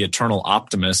saying, the eternal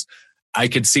optimist, I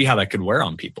could see how that could wear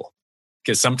on people,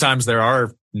 because sometimes there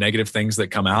are negative things that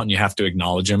come out and you have to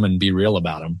acknowledge them and be real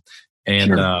about them. And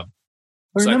sure.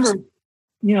 Remember,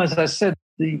 you know, as I said,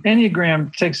 the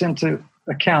Enneagram takes into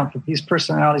account that these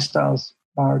personality styles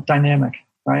are dynamic,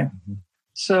 right? Mm-hmm.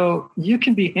 So you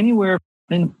can be anywhere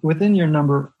within your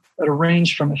number at a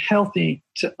range from healthy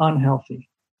to unhealthy,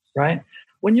 right?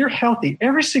 When you're healthy,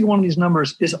 every single one of these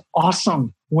numbers is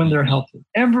awesome when they're healthy.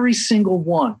 Every single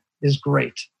one is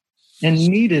great and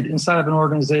needed inside of an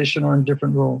organization or in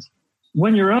different roles.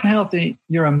 When you're unhealthy,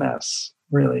 you're a mess,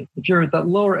 really. If you're at that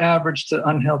lower average to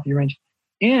unhealthy range,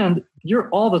 and you're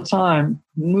all the time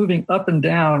moving up and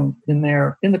down in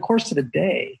there in the course of the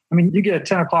day. I mean, you get a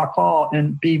 10 o'clock call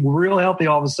and be real healthy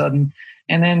all of a sudden,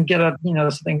 and then get a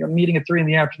meeting at 3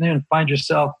 p.m. and find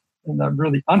yourself in the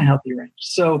really unhealthy range.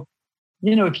 So,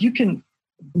 you know, if you can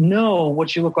know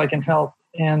what you look like in health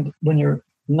and when you're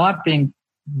not being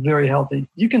very healthy,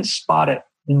 you can spot it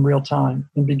in real time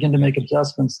and begin to make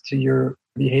adjustments to your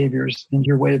behaviors and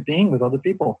your way of being with other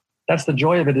people. That's the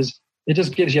joy of it, is it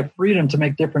just gives you freedom to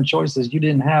make different choices you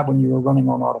didn't have when you were running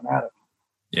on automatic.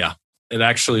 Yeah, it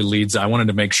actually leads. I wanted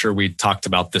to make sure we talked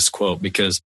about this quote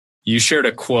because you shared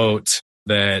a quote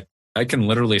that I can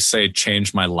literally say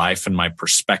changed my life and my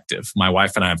perspective. My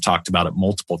wife and I have talked about it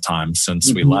multiple times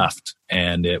since we left.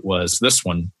 And it was this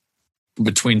one: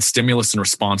 between stimulus and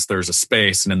response, there's a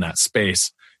space. And in that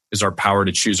space is our power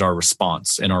to choose our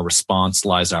response. In our response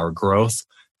lies our growth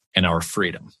and our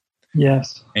freedom.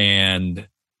 Yes. And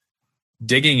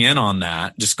digging in on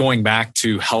that, just going back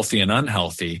to healthy and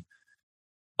unhealthy,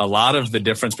 a lot of the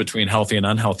difference between healthy and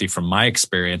unhealthy from my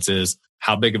experience is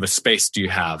how big of a space do you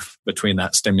have between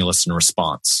that stimulus and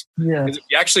response? Yeah. If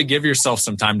you actually give yourself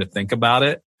some time to think about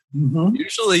it,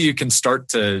 usually you can start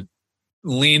to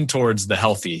lean towards the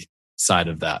healthy side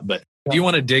of that. But if you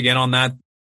want to dig in on that,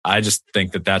 I just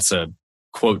think that that's a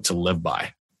quote to live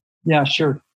by. Yeah,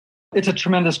 sure. It's a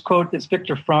tremendous quote. It's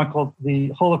Viktor Frankl, the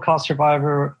Holocaust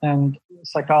survivor and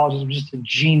psychologist, just a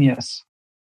genius.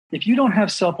 If you don't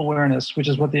have self-awareness, which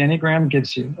is what the Enneagram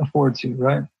gives you, affords you,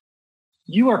 right?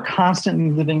 You are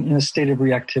constantly living in a state of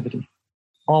reactivity.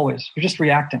 Always. You're just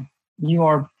reacting. You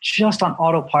are just on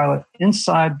autopilot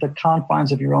inside the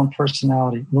confines of your own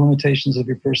personality, the limitations of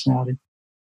your personality.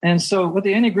 And so what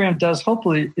the Enneagram does,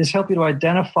 hopefully, is help you to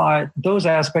identify those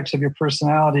aspects of your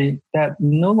personality that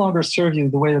no longer serve you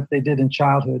the way that they did in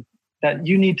childhood, that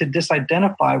you need to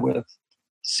disidentify with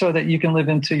so that you can live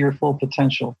into your full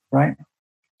potential, right?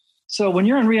 So when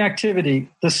you're in reactivity,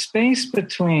 the space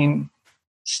between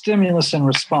stimulus and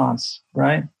response,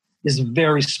 right, is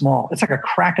very small. It's like a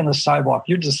crack in the sidewalk.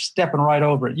 You're just stepping right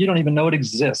over it. You don't even know it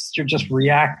exists. You're just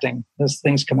reacting as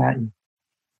things come at you.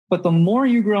 But the more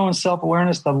you grow in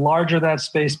self-awareness, the larger that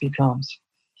space becomes.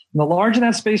 And the larger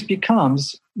that space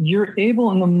becomes, you're able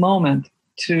in the moment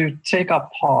to take a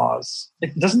pause.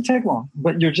 It doesn't take long,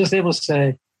 but you're just able to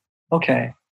say,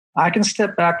 okay, I can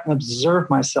step back and observe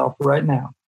myself right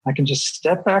now. I can just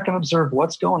step back and observe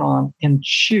what's going on and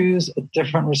choose a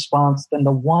different response than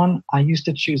the one I used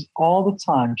to choose all the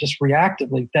time, just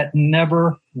reactively, that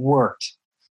never worked.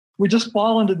 We just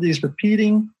fall into these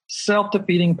repeating,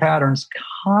 self-defeating patterns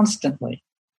constantly.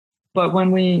 But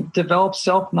when we develop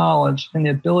self-knowledge and the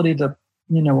ability to,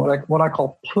 what I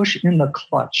call push in the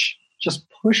clutch, just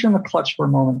push in the clutch for a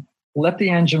moment, let the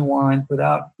engine whine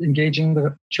without engaging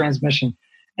the transmission,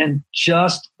 and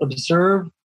just observe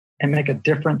and make a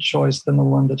different choice than the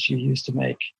one that you used to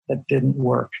make that didn't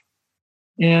work.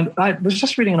 And I was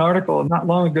just reading an article not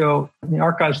long ago in the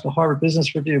archives of the Harvard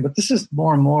Business Review, but this is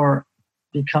more and more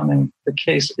becoming the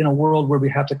case in a world where we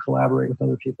have to collaborate with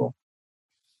other people.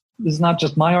 This is not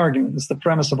just my argument. It's the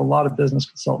premise of a lot of business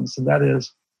consultants, and that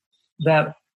is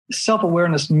that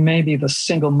self-awareness may be the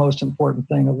single most important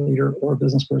thing a leader or a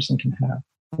business person can have.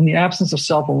 In the absence of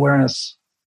self-awareness,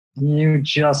 you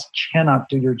just cannot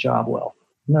do your job well.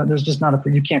 No, there's just not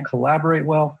you can't collaborate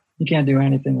well. You can't do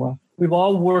anything well. We've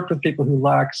all worked with people who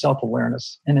lack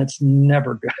self-awareness, and it's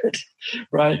never good,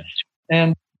 right?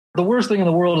 And the worst thing in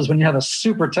the world is when you have a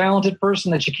super talented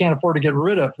person that you can't afford to get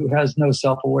rid of who has no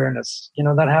self-awareness.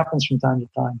 That happens from time to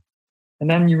time. And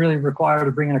then you really require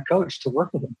to bring in a coach to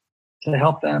work with them, to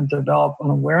help them develop an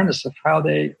awareness of how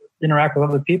they interact with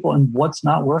other people and what's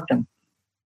not working,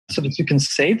 so that you can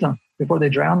save them before they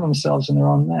drown themselves in their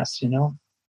own mess,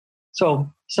 So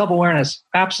self-awareness,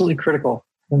 absolutely critical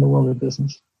in the world of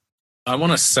business. I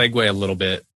want to segue a little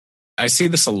bit. I see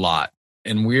this a lot,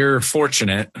 and we're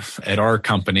fortunate at our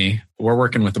company. We're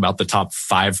working with about the top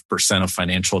 5% of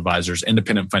financial advisors,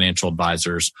 independent financial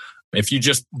advisors, if you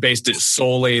just based it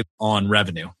solely on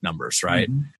revenue numbers, right?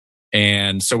 Mm-hmm.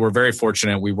 And so we're very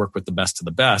fortunate. We work with the best of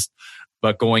the best.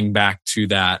 But going back to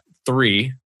that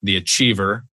 3, the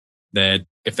achiever, that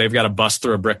if they've got to bust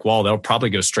through a brick wall, they'll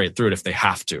probably go straight through it if they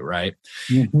have to, right?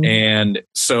 Mm-hmm. And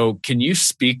so can you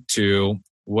speak to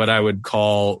what I would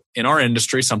call in our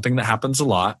industry, something that happens a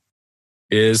lot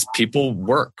is people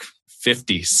work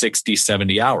 50, 60,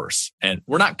 70 hours. And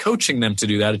we're not coaching them to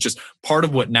do that. It's just part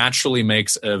of what naturally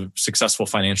makes a successful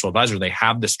financial advisor. They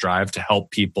have this drive to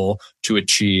help people to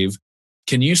achieve.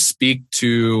 Can you speak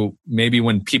to maybe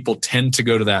when people tend to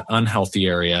go to that unhealthy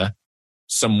area,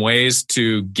 some ways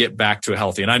to get back to a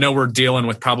healthy? And I know we're dealing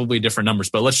with probably different numbers,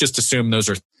 but let's just assume those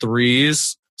are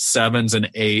 3s, 7s, and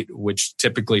 8, which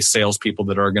typically salespeople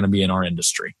that are going to be in our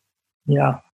industry.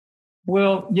 Yeah.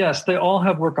 Well, yes, they all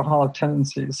have workaholic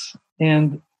tendencies.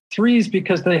 And 3s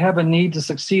because they have a need to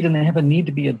succeed and they have a need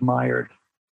to be admired.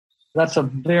 That's a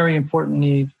very important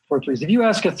need for 3s. If you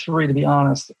ask a 3, to be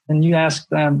honest, and you ask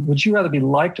them, would you rather be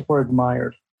liked or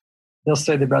admired? They'll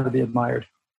say they'd rather be admired.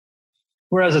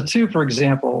 Whereas a 2, for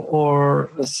example,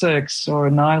 or a 6 or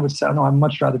a 9 would say, no, I'd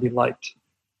much rather be liked.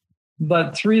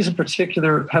 But 3s in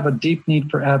particular have a deep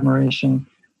need for admiration.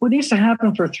 What needs to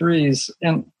happen for 3s,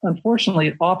 and unfortunately,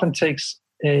 it often takes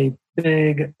a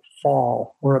big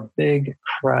fall or a big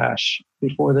crash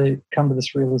before they come to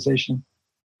this realization,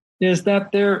 is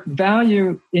that their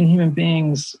value in human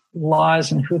beings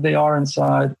lies in who they are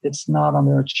inside. It's not on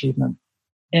their achievement.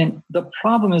 And the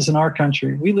problem is in our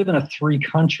country, we live in a 3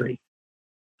 country.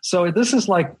 So this is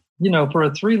like, for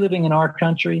a 3 living in our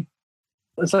country,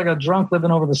 it's like a drunk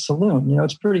living over the saloon.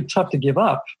 It's pretty tough to give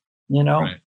up,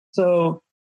 Right. So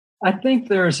I think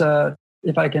there's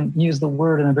if I can use the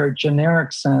word in a very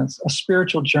generic sense, a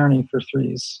spiritual journey for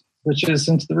 3s, which is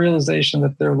into the realization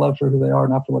that they're loved for who they are,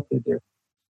 not for what they do.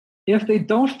 If they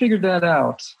don't figure that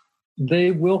out, they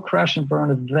will crash and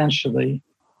burn eventually,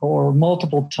 or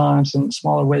multiple times in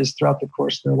smaller ways throughout the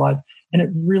course of their life. And it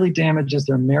really damages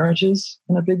their marriages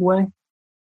in a big way.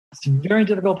 It's very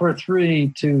difficult for a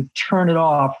 3 to turn it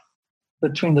off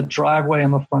between the driveway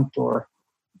and the front door.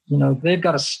 They've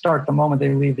got to start the moment they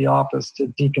leave the office to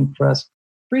decompress.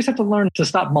 3s have to learn to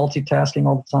stop multitasking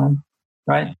all the time,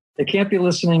 right? They can't be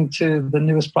listening to the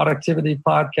newest productivity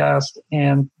podcast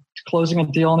and closing a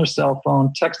deal on their cell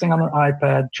phone, texting on their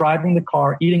iPad, driving the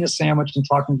car, eating a sandwich, and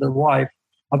talking to their wife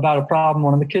about a problem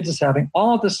one of the kids is having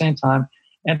all at the same time,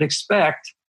 and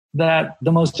expect that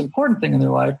the most important thing in their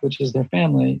life, which is their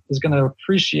family, is going to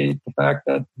appreciate the fact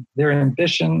that their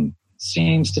ambition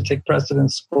seems to take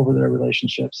precedence over their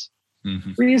relationships.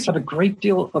 Mm-hmm. 3s have a great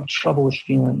deal of trouble with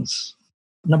feelings.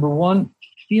 Number one,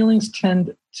 feelings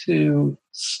tend to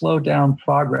slow down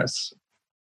progress.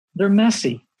 They're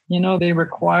messy. They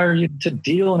require you to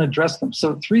deal and address them.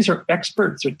 So 3s are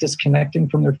experts at disconnecting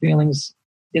from their feelings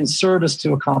in service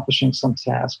to accomplishing some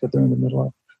task that they're in the middle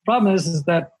of. Problem is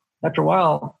that after a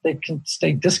while, they can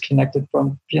stay disconnected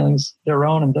from feelings, their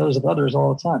own and those of others,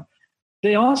 all the time.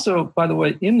 They also, by the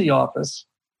way, in the office,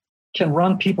 can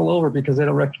run people over because they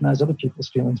don't recognize other people's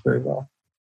feelings very well.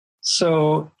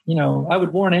 So, I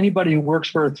would warn anybody who works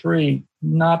for a 3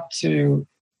 not to,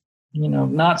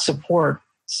 not support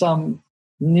some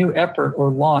new effort or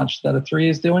launch that a 3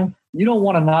 is doing. You don't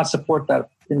want to not support that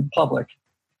in public.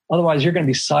 Otherwise, you're going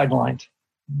to be sidelined.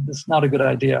 It's not a good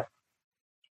idea.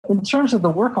 In terms of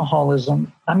the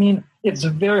workaholism, it's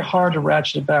very hard to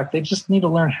ratchet it back. They just need to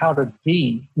learn how to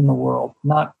be in the world,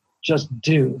 not just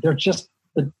do. They're just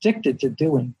addicted to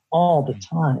doing all the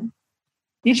time.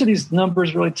 Each of these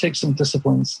numbers really takes some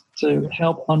disciplines to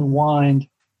help unwind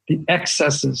the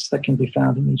excesses that can be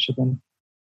found in each of them.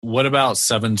 What about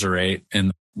 7s or 8?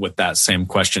 And with that same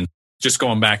question, just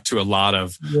going back to a lot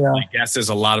of, my guess is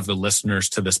a lot of the listeners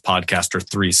to this podcast are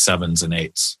 3s, 7s, and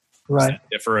 8s. Right. Does that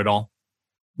differ at all?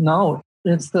 No,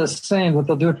 it's the same, but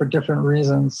they'll do it for different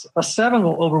reasons. A 7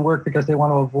 will overwork because they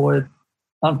want to avoid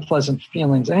unpleasant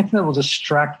feelings. Anything that will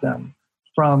distract them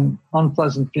from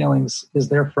unpleasant feelings is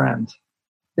their friend.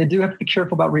 They do have to be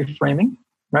careful about reframing,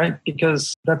 right?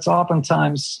 Because that's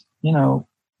oftentimes,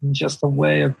 just a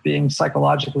way of being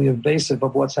psychologically evasive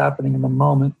of what's happening in the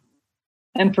moment.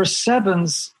 And for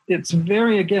 7s, it's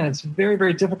very,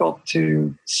 very difficult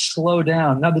to slow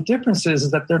down. Now, the difference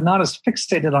is that they're not as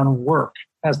fixated on work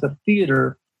as the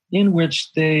theater in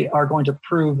which they are going to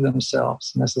prove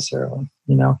themselves necessarily,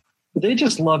 But they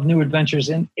just love new adventures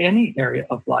in any area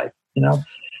of life,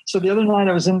 So the other night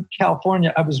I was in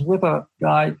California. I was with a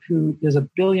guy who is a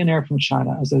billionaire from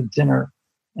China. I was at a dinner.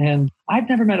 And I've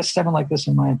never met a 7 like this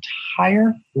in my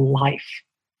entire life.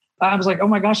 I was like, oh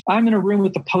my gosh, I'm in a room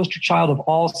with the poster child of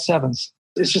all 7s.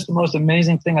 It's just the most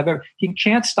amazing thing I've ever. He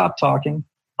can't stop talking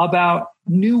about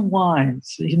new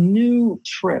wines, new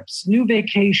trips, new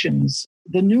vacations,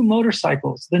 the new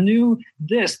motorcycles, the new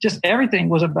this, just everything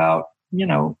was about,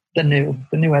 the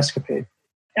new escapade.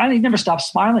 And he never stopped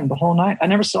smiling the whole night. I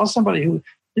never saw somebody who,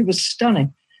 it was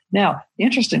stunning. Now,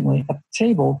 interestingly, at the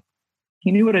table,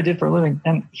 he knew what I did for a living.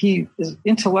 And he is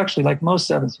intellectually, like most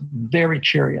 7s, very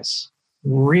curious,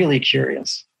 really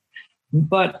curious.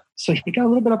 But so he got a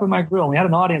little bit up in my grill. We had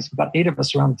an audience of about 8 of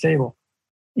us around the table.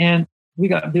 And we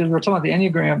were talking about the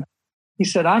Enneagram. He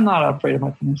said, I'm not afraid of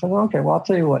my feelings. I said, well, okay, well, I'll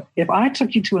tell you what. If I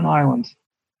took you to an island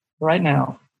right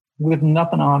now with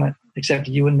nothing on it except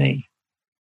you and me,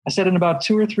 I said in about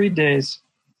 2 or 3 days,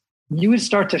 you would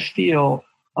start to feel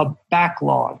a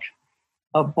backlog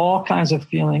of all kinds of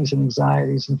feelings and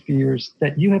anxieties and fears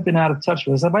that you have been out of touch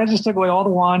with. If I just took away all the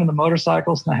wine and the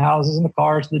motorcycles and the houses and the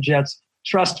cars and the jets,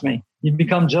 trust me, you'd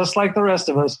become just like the rest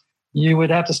of us. You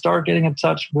would have to start getting in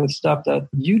touch with stuff that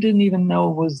you didn't even know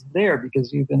was there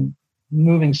because you've been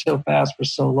moving so fast for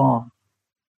so long.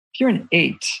 If you're an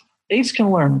 8, 8s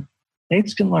can learn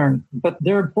Eights can learn, but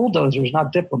they're bulldozers,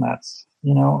 not diplomats,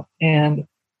 and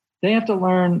they have to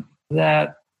learn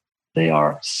that they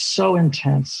are so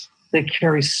intense. They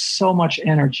carry so much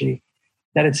energy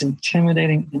that it's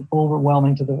intimidating and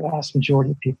overwhelming to the vast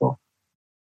majority of people.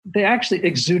 They actually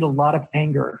exude a lot of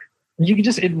anger.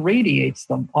 It radiates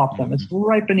them off them. It's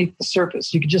right beneath the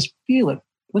surface. You can just feel it.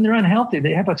 When they're unhealthy,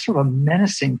 they have a sort of a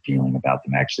menacing feeling about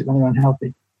them, actually, when they're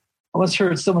unhealthy. I once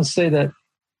heard someone say that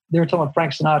they were talking about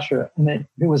Frank Sinatra, and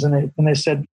they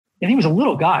said, and he was a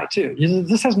little guy too.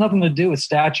 This has nothing to do with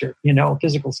stature,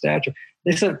 physical stature.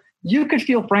 They said, you could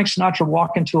feel Frank Sinatra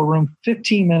walk into a room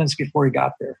 15 minutes before he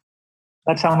got there.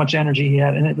 That's how much energy he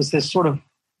had. And it was this sort of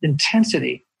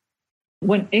intensity.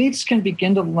 When eights can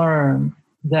begin to learn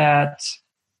that,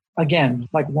 again,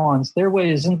 like ones, their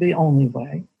way isn't the only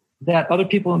way, that other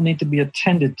people need to be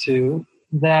attended to,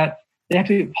 that they have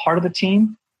to be part of a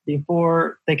team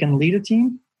before they can lead a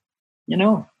team,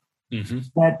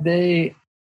 that they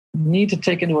need to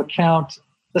take into account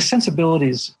the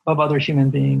sensibilities of other human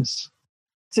beings.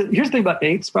 So here's the thing about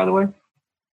eights, by the way.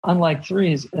 Unlike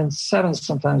threes and sevens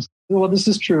sometimes, well, this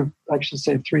is true, I should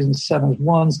say threes and sevens,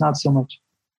 ones, not so much.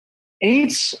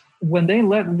 Eights, when they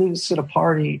let loose at a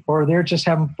party or they're just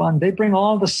having fun, they bring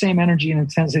all the same energy and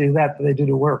intensity that they do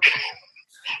to work.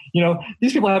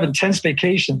 These people have intense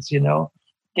vacations,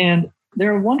 and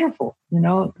they're wonderful,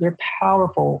 they're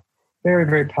powerful, very,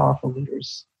 very powerful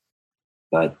leaders.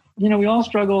 But, we all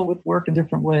struggle with work in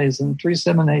different ways, and 3,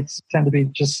 7, 8s tend to be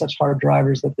just such hard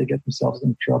drivers that they get themselves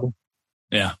into trouble.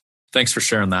 Yeah. Thanks for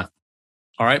sharing that.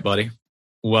 All right, buddy.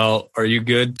 Well, are you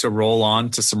good to roll on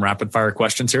to some rapid fire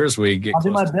questions here as we get I'll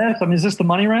do my best. Is this the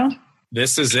money round?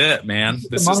 This is it, man.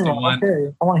 This is the one.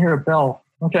 Okay. I want to hear a bell.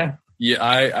 Okay. Yeah,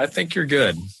 I think you're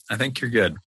good.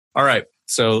 All right.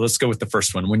 So let's go with the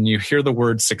first one. When you hear the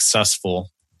word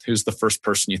successful, who's the first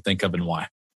person you think of and why?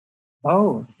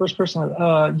 Oh, first person,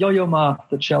 Yo-Yo Ma,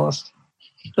 the cellist.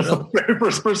 That's the very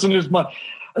first person who's my.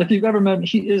 If you've ever met him,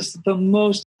 he is the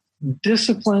most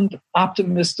disciplined,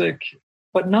 optimistic,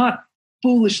 but not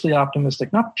foolishly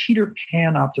optimistic, not Peter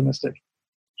Pan optimistic.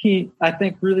 He, I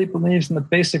think, really believes in the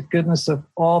basic goodness of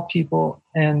all people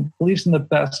and believes in the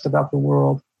best about the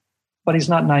world, but he's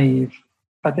not naive.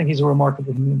 I think he's a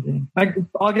remarkable human being.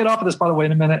 I'll get off of this, by the way,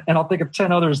 in a minute, and I'll think of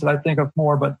 10 others that I think of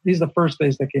more, but he's the first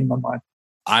face that came to my mind.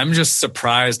 I'm just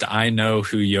surprised I know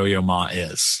who Yo-Yo Ma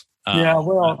is.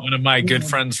 One of my good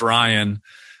friends, Ryan,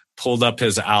 pulled up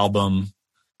his album,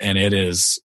 and it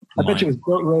is... I bet you it was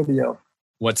Goat Rodeo.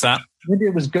 What's that? Maybe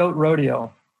it was Goat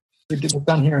Rodeo. It was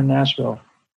done here in Nashville.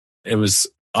 It was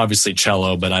obviously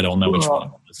cello, but I don't know which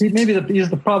one. He's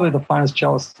probably the finest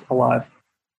cellist alive.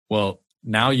 Well,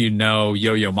 now you know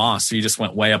Yo-Yo Ma, so you just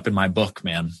went way up in my book,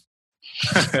 man.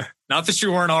 Not that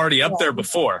you weren't already up there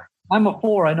before. I'm a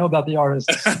 4. I know about the artist.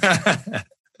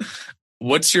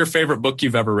 What's your favorite book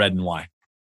you've ever read and why?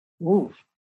 Ooh,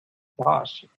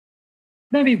 gosh.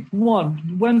 Maybe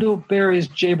one, Wendell Berry's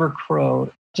Jayber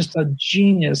Crow. Just a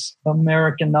genius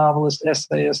American novelist,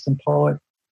 essayist, and poet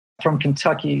from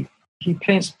Kentucky. He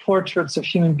paints portraits of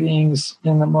human beings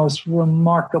in the most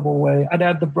remarkable way. I'd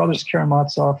add the brothers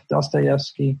Karamazov,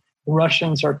 Dostoevsky. The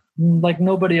Russians are like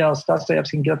nobody else.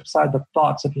 Dostoevsky can get inside the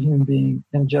thoughts of a human being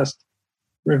and just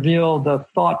reveal the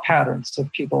thought patterns of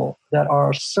people that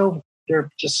are they're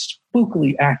just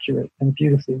spookily accurate and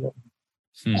beautifully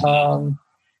written.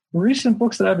 Recent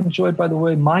books that I've enjoyed, by the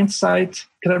way, Mindsight,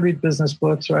 because I read business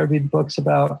books or I read books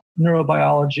about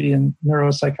neurobiology and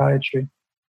neuropsychiatry.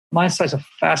 Mindsight's a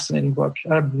fascinating book.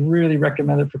 I'd really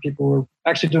recommend it for people who are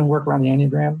actually doing work around the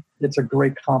Enneagram. It's a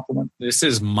great compliment. This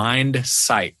is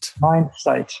Mindsight.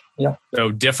 Mindsight, yeah.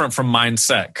 So different from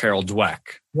Mindset, Carol Dweck.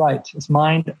 Right, it's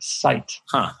Mindsight.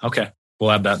 Huh, okay.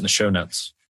 We'll add that in the show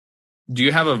notes. Do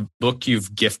you have a book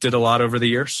you've gifted a lot over the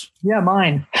years? Yeah,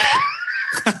 mine.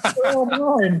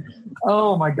 Mine.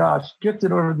 Oh my gosh,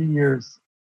 gifted over the years.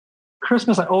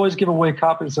 Christmas, I always give away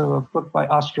copies of a book by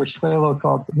Oscar Coelho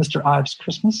called Mr. Ives'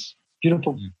 Christmas.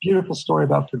 Beautiful, beautiful story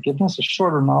about forgiveness, a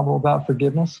shorter novel about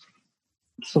forgiveness.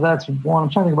 So that's one. I'm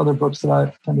trying to think of other books that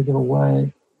I tend to give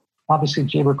away. Obviously,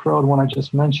 Jayber Crow, the one I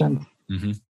just mentioned.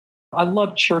 Mm-hmm. I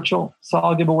love Churchill, so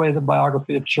I'll give away the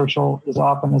biography of Churchill as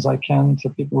often as I can to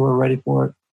people who are ready for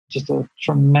it. Just a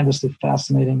tremendously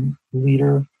fascinating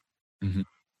leader. Mm-hmm.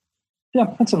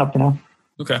 Yeah, that's enough for now.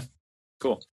 Okay,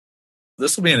 cool.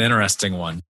 This will be an interesting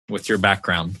one with your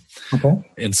background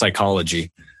in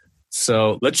psychology.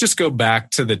 So let's just go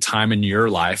back to the time in your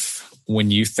life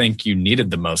when you think you needed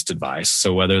the most advice.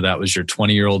 So whether that was your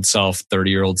 20-year-old self,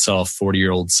 30-year-old self,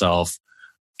 40-year-old self,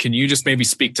 can you just maybe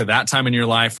speak to that time in your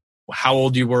life, how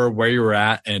old you were, where you were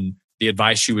at, and the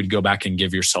advice you would go back and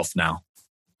give yourself now?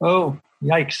 Oh,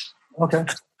 yikes. Okay.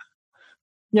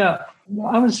 Yeah,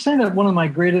 I would say that one of my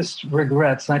greatest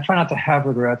regrets, and I try not to have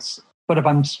regrets, but if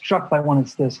I'm struck by one,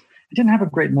 it's this. I didn't have a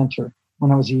great mentor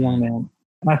when I was a young man.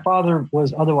 My father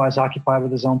was otherwise occupied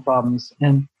with his own problems.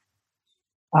 And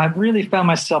I really found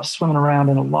myself swimming around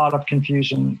in a lot of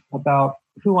confusion about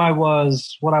who I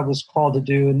was, what I was called to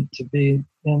do and to be.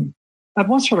 And I've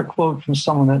once heard a quote from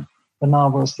someone, a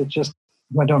novelist that just,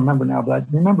 who I don't remember now, but I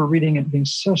remember reading it and being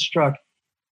so struck.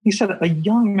 He said, a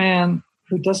young man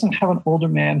who doesn't have an older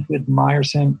man who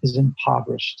admires him is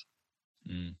impoverished.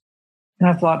 Mm. And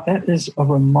I thought that is a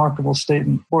remarkable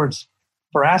statement for its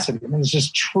veracity. I mean, it's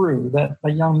just true that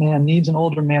a young man needs an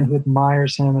older man who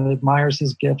admires him and admires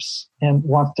his gifts and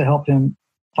wants to help him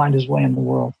find his way in the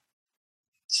world.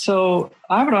 So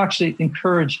I would actually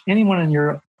encourage anyone in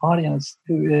your audience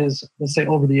who is, let's say,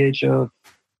 over the age of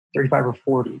 35 or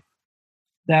 40,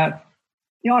 that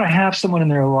you ought to have someone in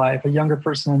their life, a younger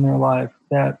person in their life,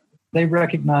 that they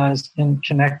recognize and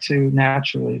connect to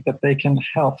naturally, that they can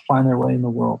help find their way in the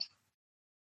world.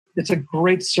 It's a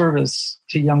great service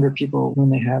to younger people when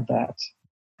they have that.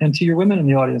 And to your women in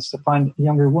the audience, to find a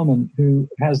younger woman who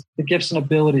has the gifts and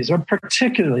abilities, or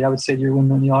particularly, I would say to your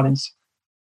women in the audience,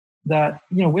 that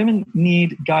women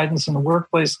need guidance in the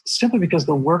workplace simply because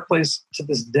the workplace to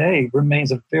this day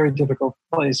remains a very difficult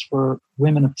place for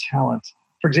women of talent.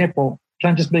 For example,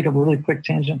 can I just make a really quick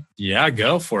tangent? Yeah,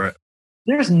 go for it.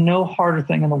 There's no harder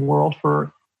thing in the world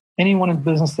for anyone in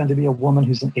business than to be a woman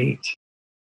who's an 8.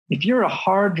 If you're a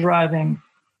hard-driving,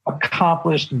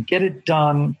 accomplished, get it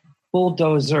done,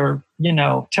 bulldozer,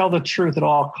 tell the truth at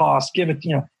all costs, give it,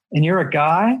 and you're a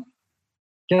guy,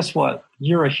 guess what?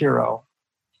 You're a hero.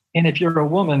 And if you're a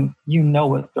woman, you know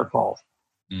what they're called.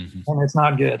 Mm-hmm. And it's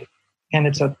not good. And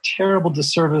it's a terrible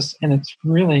disservice, and it's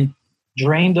really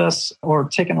drained us or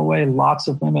taken away lots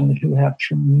of women who have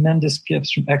tremendous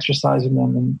gifts from exercising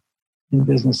them in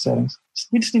business settings.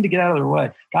 We just need to get out of their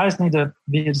way. Guys need to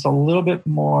be just a little bit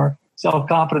more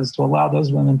self-confidence to allow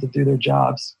those women to do their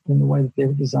jobs in the way that they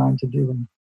were designed to do them.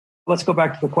 Let's go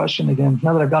back to the question again.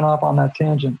 Now that I've gone off on that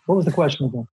tangent, what was the question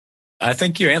again? I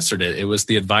think you answered it. It was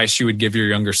the advice you would give your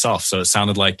younger self. So it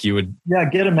sounded like you would... Yeah,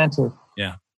 get a mentor.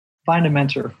 Yeah. Find a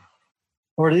mentor.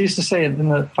 Or they used to say in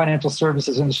the financial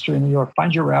services industry in New York,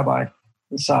 find your rabbi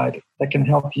inside that can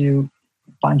help you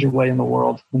find your way in the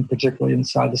world, and particularly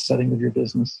inside the setting of your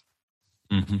business.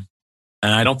 Mm-hmm.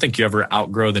 And I don't think you ever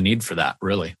outgrow the need for that,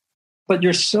 really. But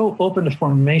you're so open to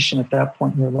formation at that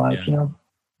point in your life. Yeah.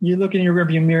 You look in your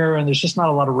rearview mirror and there's just not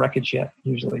a lot of wreckage yet,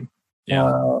 usually.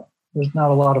 Yeah. There's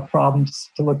not a lot of problems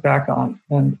to look back on.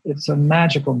 And it's a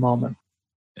magical moment.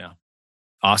 Yeah.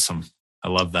 Awesome. I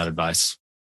love that advice.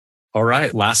 All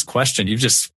right. Last question.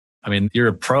 You're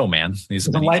a pro, man. It's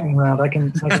a lightning round. I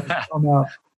can come out.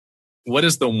 What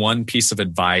is the one piece of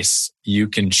advice you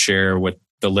can share with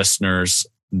the listeners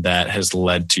that has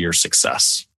led to your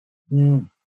success?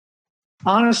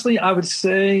 Honestly, I would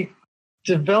say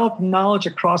develop knowledge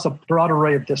across a broad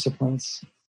array of disciplines.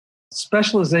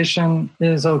 Specialization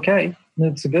is okay.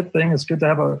 It's a good thing. It's good to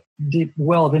have a deep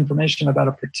well of information about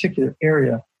a particular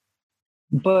area.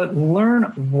 But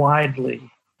learn widely.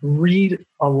 Read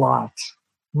a lot.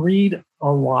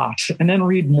 And then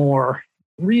read more.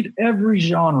 Read every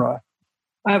genre.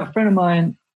 I have a friend of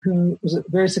mine who was a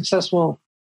very successful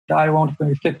guy who owned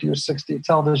maybe 50 or 60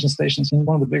 television stations in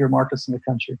one of the bigger markets in the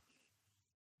country.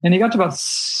 And he got to about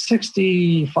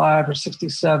 65 or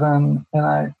 67, and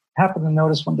I happened to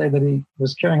notice one day that he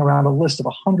was carrying around a list of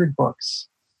 100 books.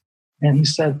 And he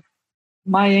said,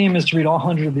 my aim is to read all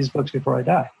 100 of these books before I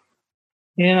die.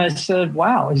 And I said,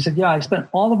 wow. He said, yeah, I spent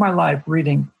all of my life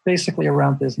reading basically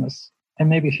around business and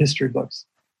maybe history books.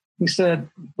 He said,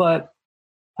 but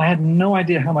I had no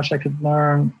idea how much I could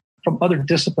learn from other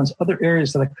disciplines, other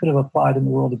areas that I could have applied in the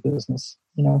world of business.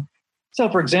 So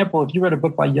for example, if you read a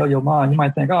book by Yo-Yo Ma, you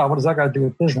might think, oh, what does that got to do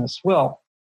with business? Well,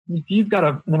 if you've got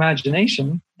an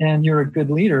imagination and you're a good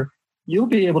leader, you'll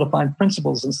be able to find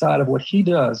principles inside of what he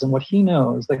does and what he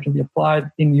knows that can be applied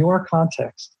in your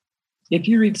context. If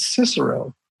you read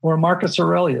Cicero or Marcus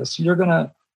Aurelius, you're going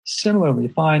to similarly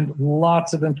find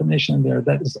lots of information in there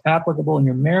that is applicable in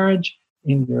your marriage,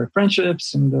 in your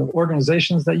friendships, in the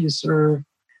organizations that you serve.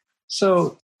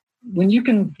 So when you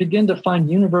can begin to find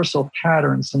universal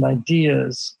patterns and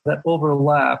ideas that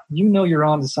overlap, you're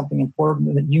onto something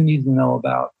important that you need to know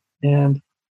about. And,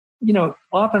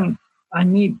 often I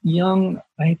meet I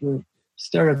hate to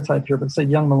stereotype here, but say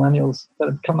young millennials that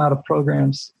have come out of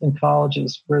programs in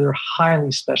colleges where they're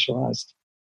highly specialized.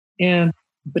 And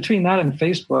between that and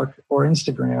Facebook or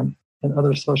Instagram, and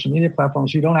other social media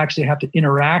platforms, you don't actually have to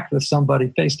interact with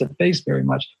somebody face to face very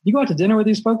much. You go out to dinner with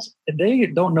these folks, they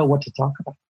don't know what to talk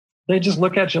about. They just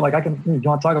look at you like, you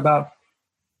want to talk about,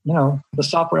 the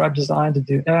software I've designed to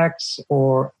do X,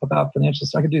 or about financial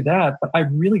stuff. I can do that, but I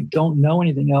really don't know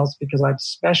anything else because I've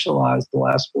specialized the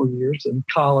last 4 years in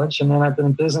college, and then I've been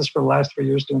in business for the last 3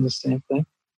 years doing the same thing.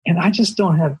 And I just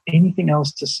don't have anything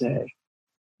else to say.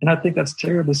 And I think that's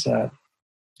terribly sad.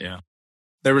 Yeah.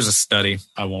 There was a study,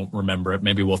 I won't remember it.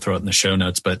 Maybe we'll throw it in the show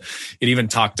notes, but it even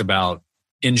talked about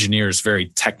engineers' very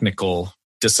technical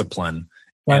discipline.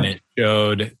 Right. And it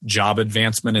showed job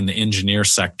advancement in the engineer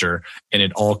sector. And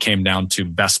it all came down to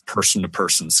best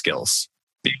person-to-person skills,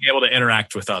 being able to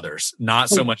interact with others, not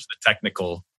so much the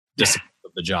technical discipline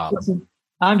of the job. Listen,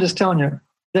 I'm just telling you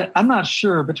that I'm not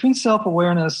sure between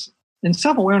self-awareness, and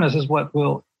self-awareness is what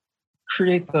will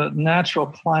create the natural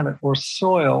climate or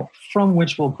soil from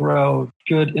which will grow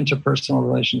good interpersonal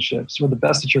relationships, or the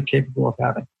best that you're capable of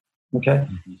having. Okay?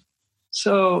 Mm-hmm.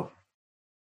 So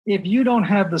if you don't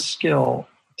have the skill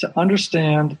to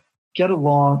understand, get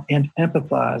along, and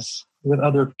empathize with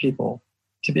other people,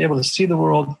 to be able to see the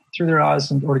world through their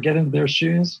eyes or to get into their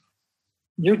shoes,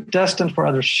 you're destined for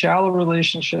either shallow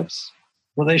relationships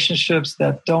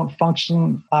that don't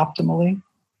function optimally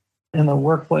in the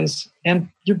workplace, and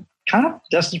you're kind of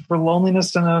destined for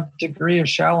loneliness and a degree of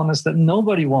shallowness that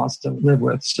nobody wants to live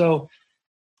with. So,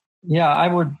 yeah, I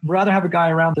would rather have a guy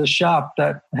around the shop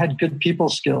that had good people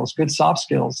skills, good soft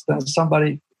skills, than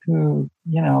somebody who,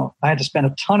 I had to spend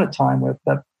a ton of time with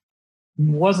that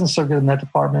wasn't so good in that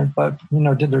department, but,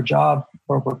 did their job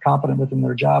or were competent within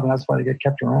their job. And that's why they get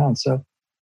kept around. So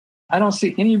I don't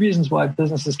see any reasons why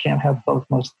businesses can't have both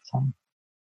most of the time.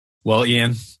 Well,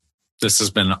 Ian, this has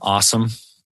been awesome.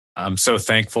 I'm so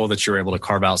thankful that you were able to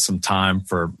carve out some time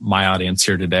for my audience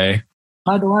here today.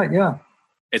 My delight, yeah.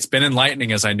 It's been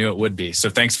enlightening, as I knew it would be. So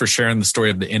thanks for sharing the story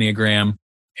of the Enneagram.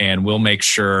 And we'll make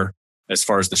sure, as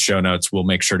far as the show notes, we'll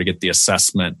make sure to get the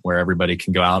assessment where everybody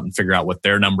can go out and figure out what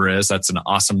their number is. That's an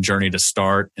awesome journey to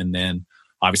start. And then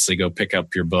obviously go pick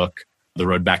up your book, The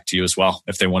Road Back to You, as well,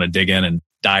 if they want to dig in and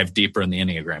dive deeper in the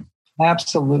Enneagram.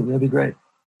 Absolutely. That'd be great.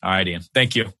 All right, Ian.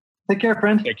 Thank you. Take care,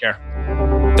 friend. Take care.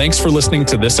 Thanks for listening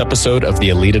to this episode of the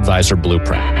Elite Advisor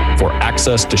Blueprint. For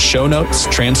access to show notes,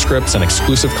 transcripts, and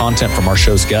exclusive content from our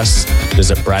show's guests,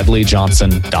 visit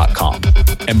bradleyjohnson.com.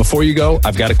 And before you go,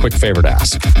 I've got a quick favor to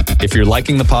ask. If you're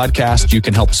liking the podcast, you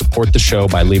can help support the show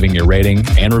by leaving your rating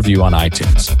and review on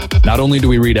iTunes. Not only do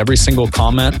we read every single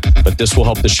comment, but this will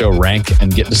help the show rank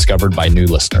and get discovered by new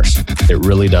listeners. It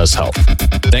really does help.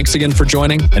 Thanks again for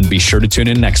joining, and be sure to tune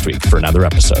in next week for another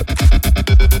episode.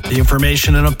 The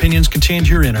information and opinions contained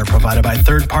herein are provided by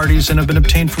third parties and have been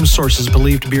obtained from sources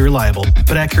believed to be reliable,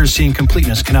 but accuracy and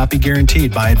completeness cannot be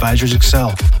guaranteed by Advisors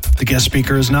Excel. The guest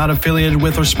speaker is not affiliated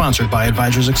with or sponsored by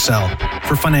Advisors Excel,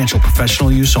 for financial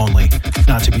professional use only,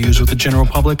 not to be used with the general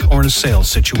public or in a sales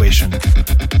situation.